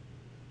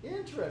them.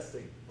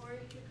 Interesting. Or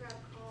you could grab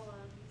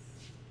columns.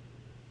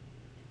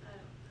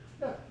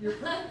 I don't know. Yeah,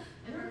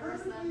 you're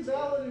perfectly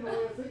valid in a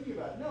way of thinking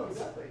about it. No,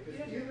 exactly. You'd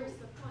have to reverse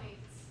the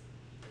points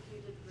if you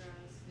did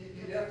rows.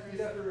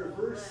 You'd have to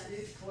reverse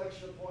each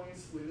collection of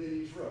points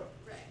within each row.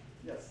 Right.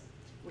 Yes,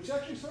 which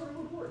actually sort of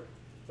would work.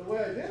 The way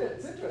I did it,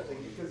 it's interesting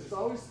because there's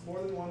always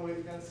more than one way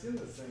to kind of skin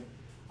this thing.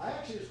 I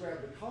actually just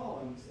grabbed the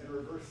columns and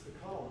reversed the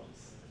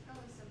columns. It's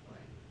probably simpler.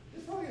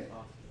 It's probably,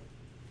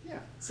 yeah.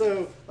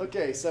 So,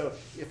 okay, so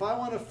if I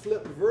want to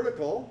flip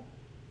vertical,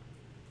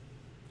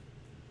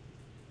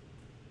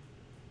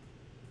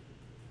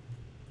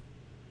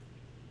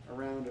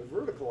 around a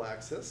vertical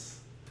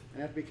axis,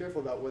 and I have to be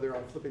careful about whether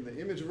I'm flipping the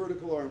image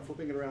vertical or I'm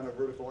flipping it around a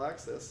vertical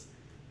axis.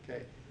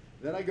 Okay,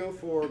 then I go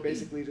for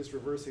basically just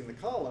reversing the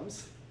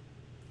columns.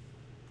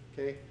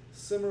 Okay,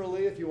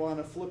 similarly, if you want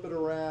to flip it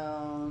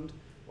around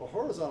a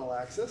horizontal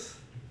axis,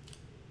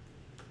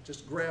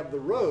 just grab the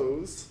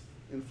rows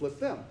and flip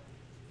them.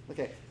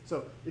 Okay,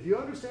 so if you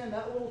understand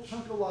that little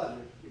chunk of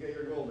logic, okay,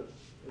 you're golden.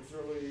 It's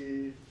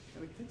really,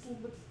 and it takes a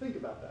little bit to think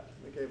about that.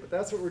 Okay, but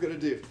that's what we're going to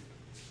do.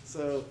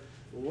 So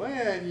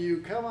when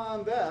you come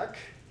on back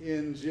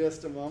in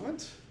just a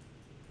moment,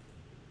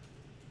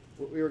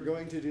 what we are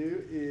going to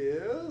do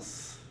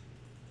is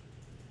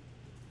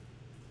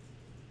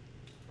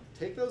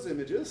take those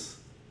images.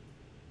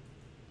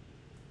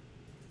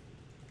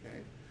 Okay.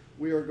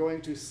 We are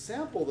going to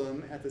sample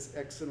them at this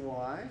X and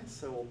Y,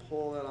 so we'll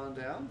pull that on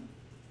down.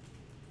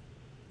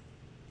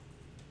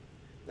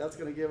 That's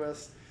going to give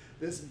us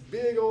this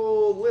big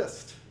old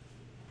list.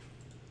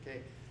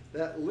 Okay,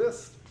 that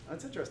list,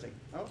 that's interesting.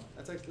 Oh,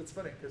 that's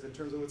funny, because in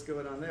terms of what's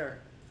going on there,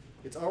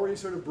 it's already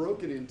sort of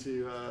broken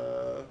into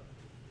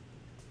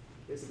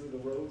basically the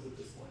rows at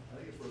this point. I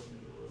think it's broken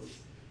into rows.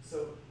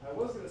 So I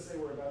was going to say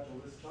we're about to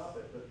list chop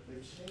it, but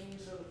they've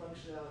changed sort of the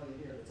functionality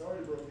here. It's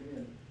already broken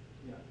in.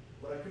 You know,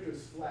 what I could do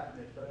is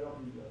flatten it, but I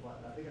don't need to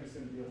flatten it. I think I'm just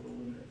going to be able to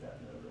eliminate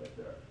that node right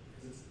there,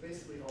 because it's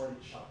basically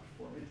already chopped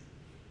for me.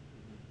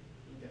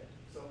 Okay,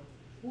 so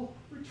we'll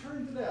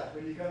return to that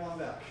when you come on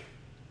back.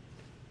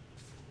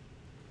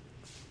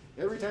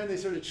 Every time they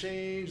sort of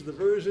change the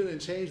version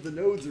and change the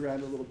nodes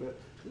around a little bit,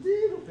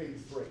 little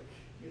things break.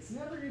 It's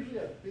never usually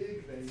a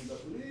big thing, but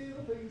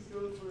little things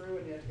go through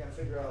and you have to kind of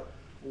figure out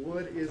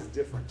what is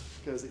different.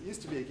 Because it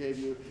used to be it gave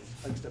you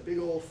just a big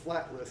old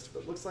flat list,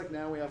 but it looks like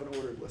now we have an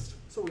ordered list.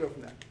 So we'll go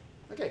from there.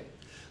 Okay,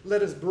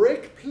 let us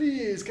break,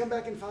 please. Come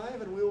back in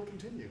 5 and we will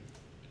continue.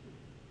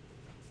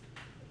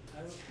 I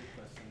have a quick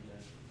question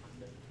then.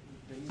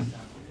 When you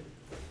sample it,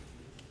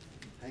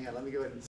 Hang on, let me go ahead and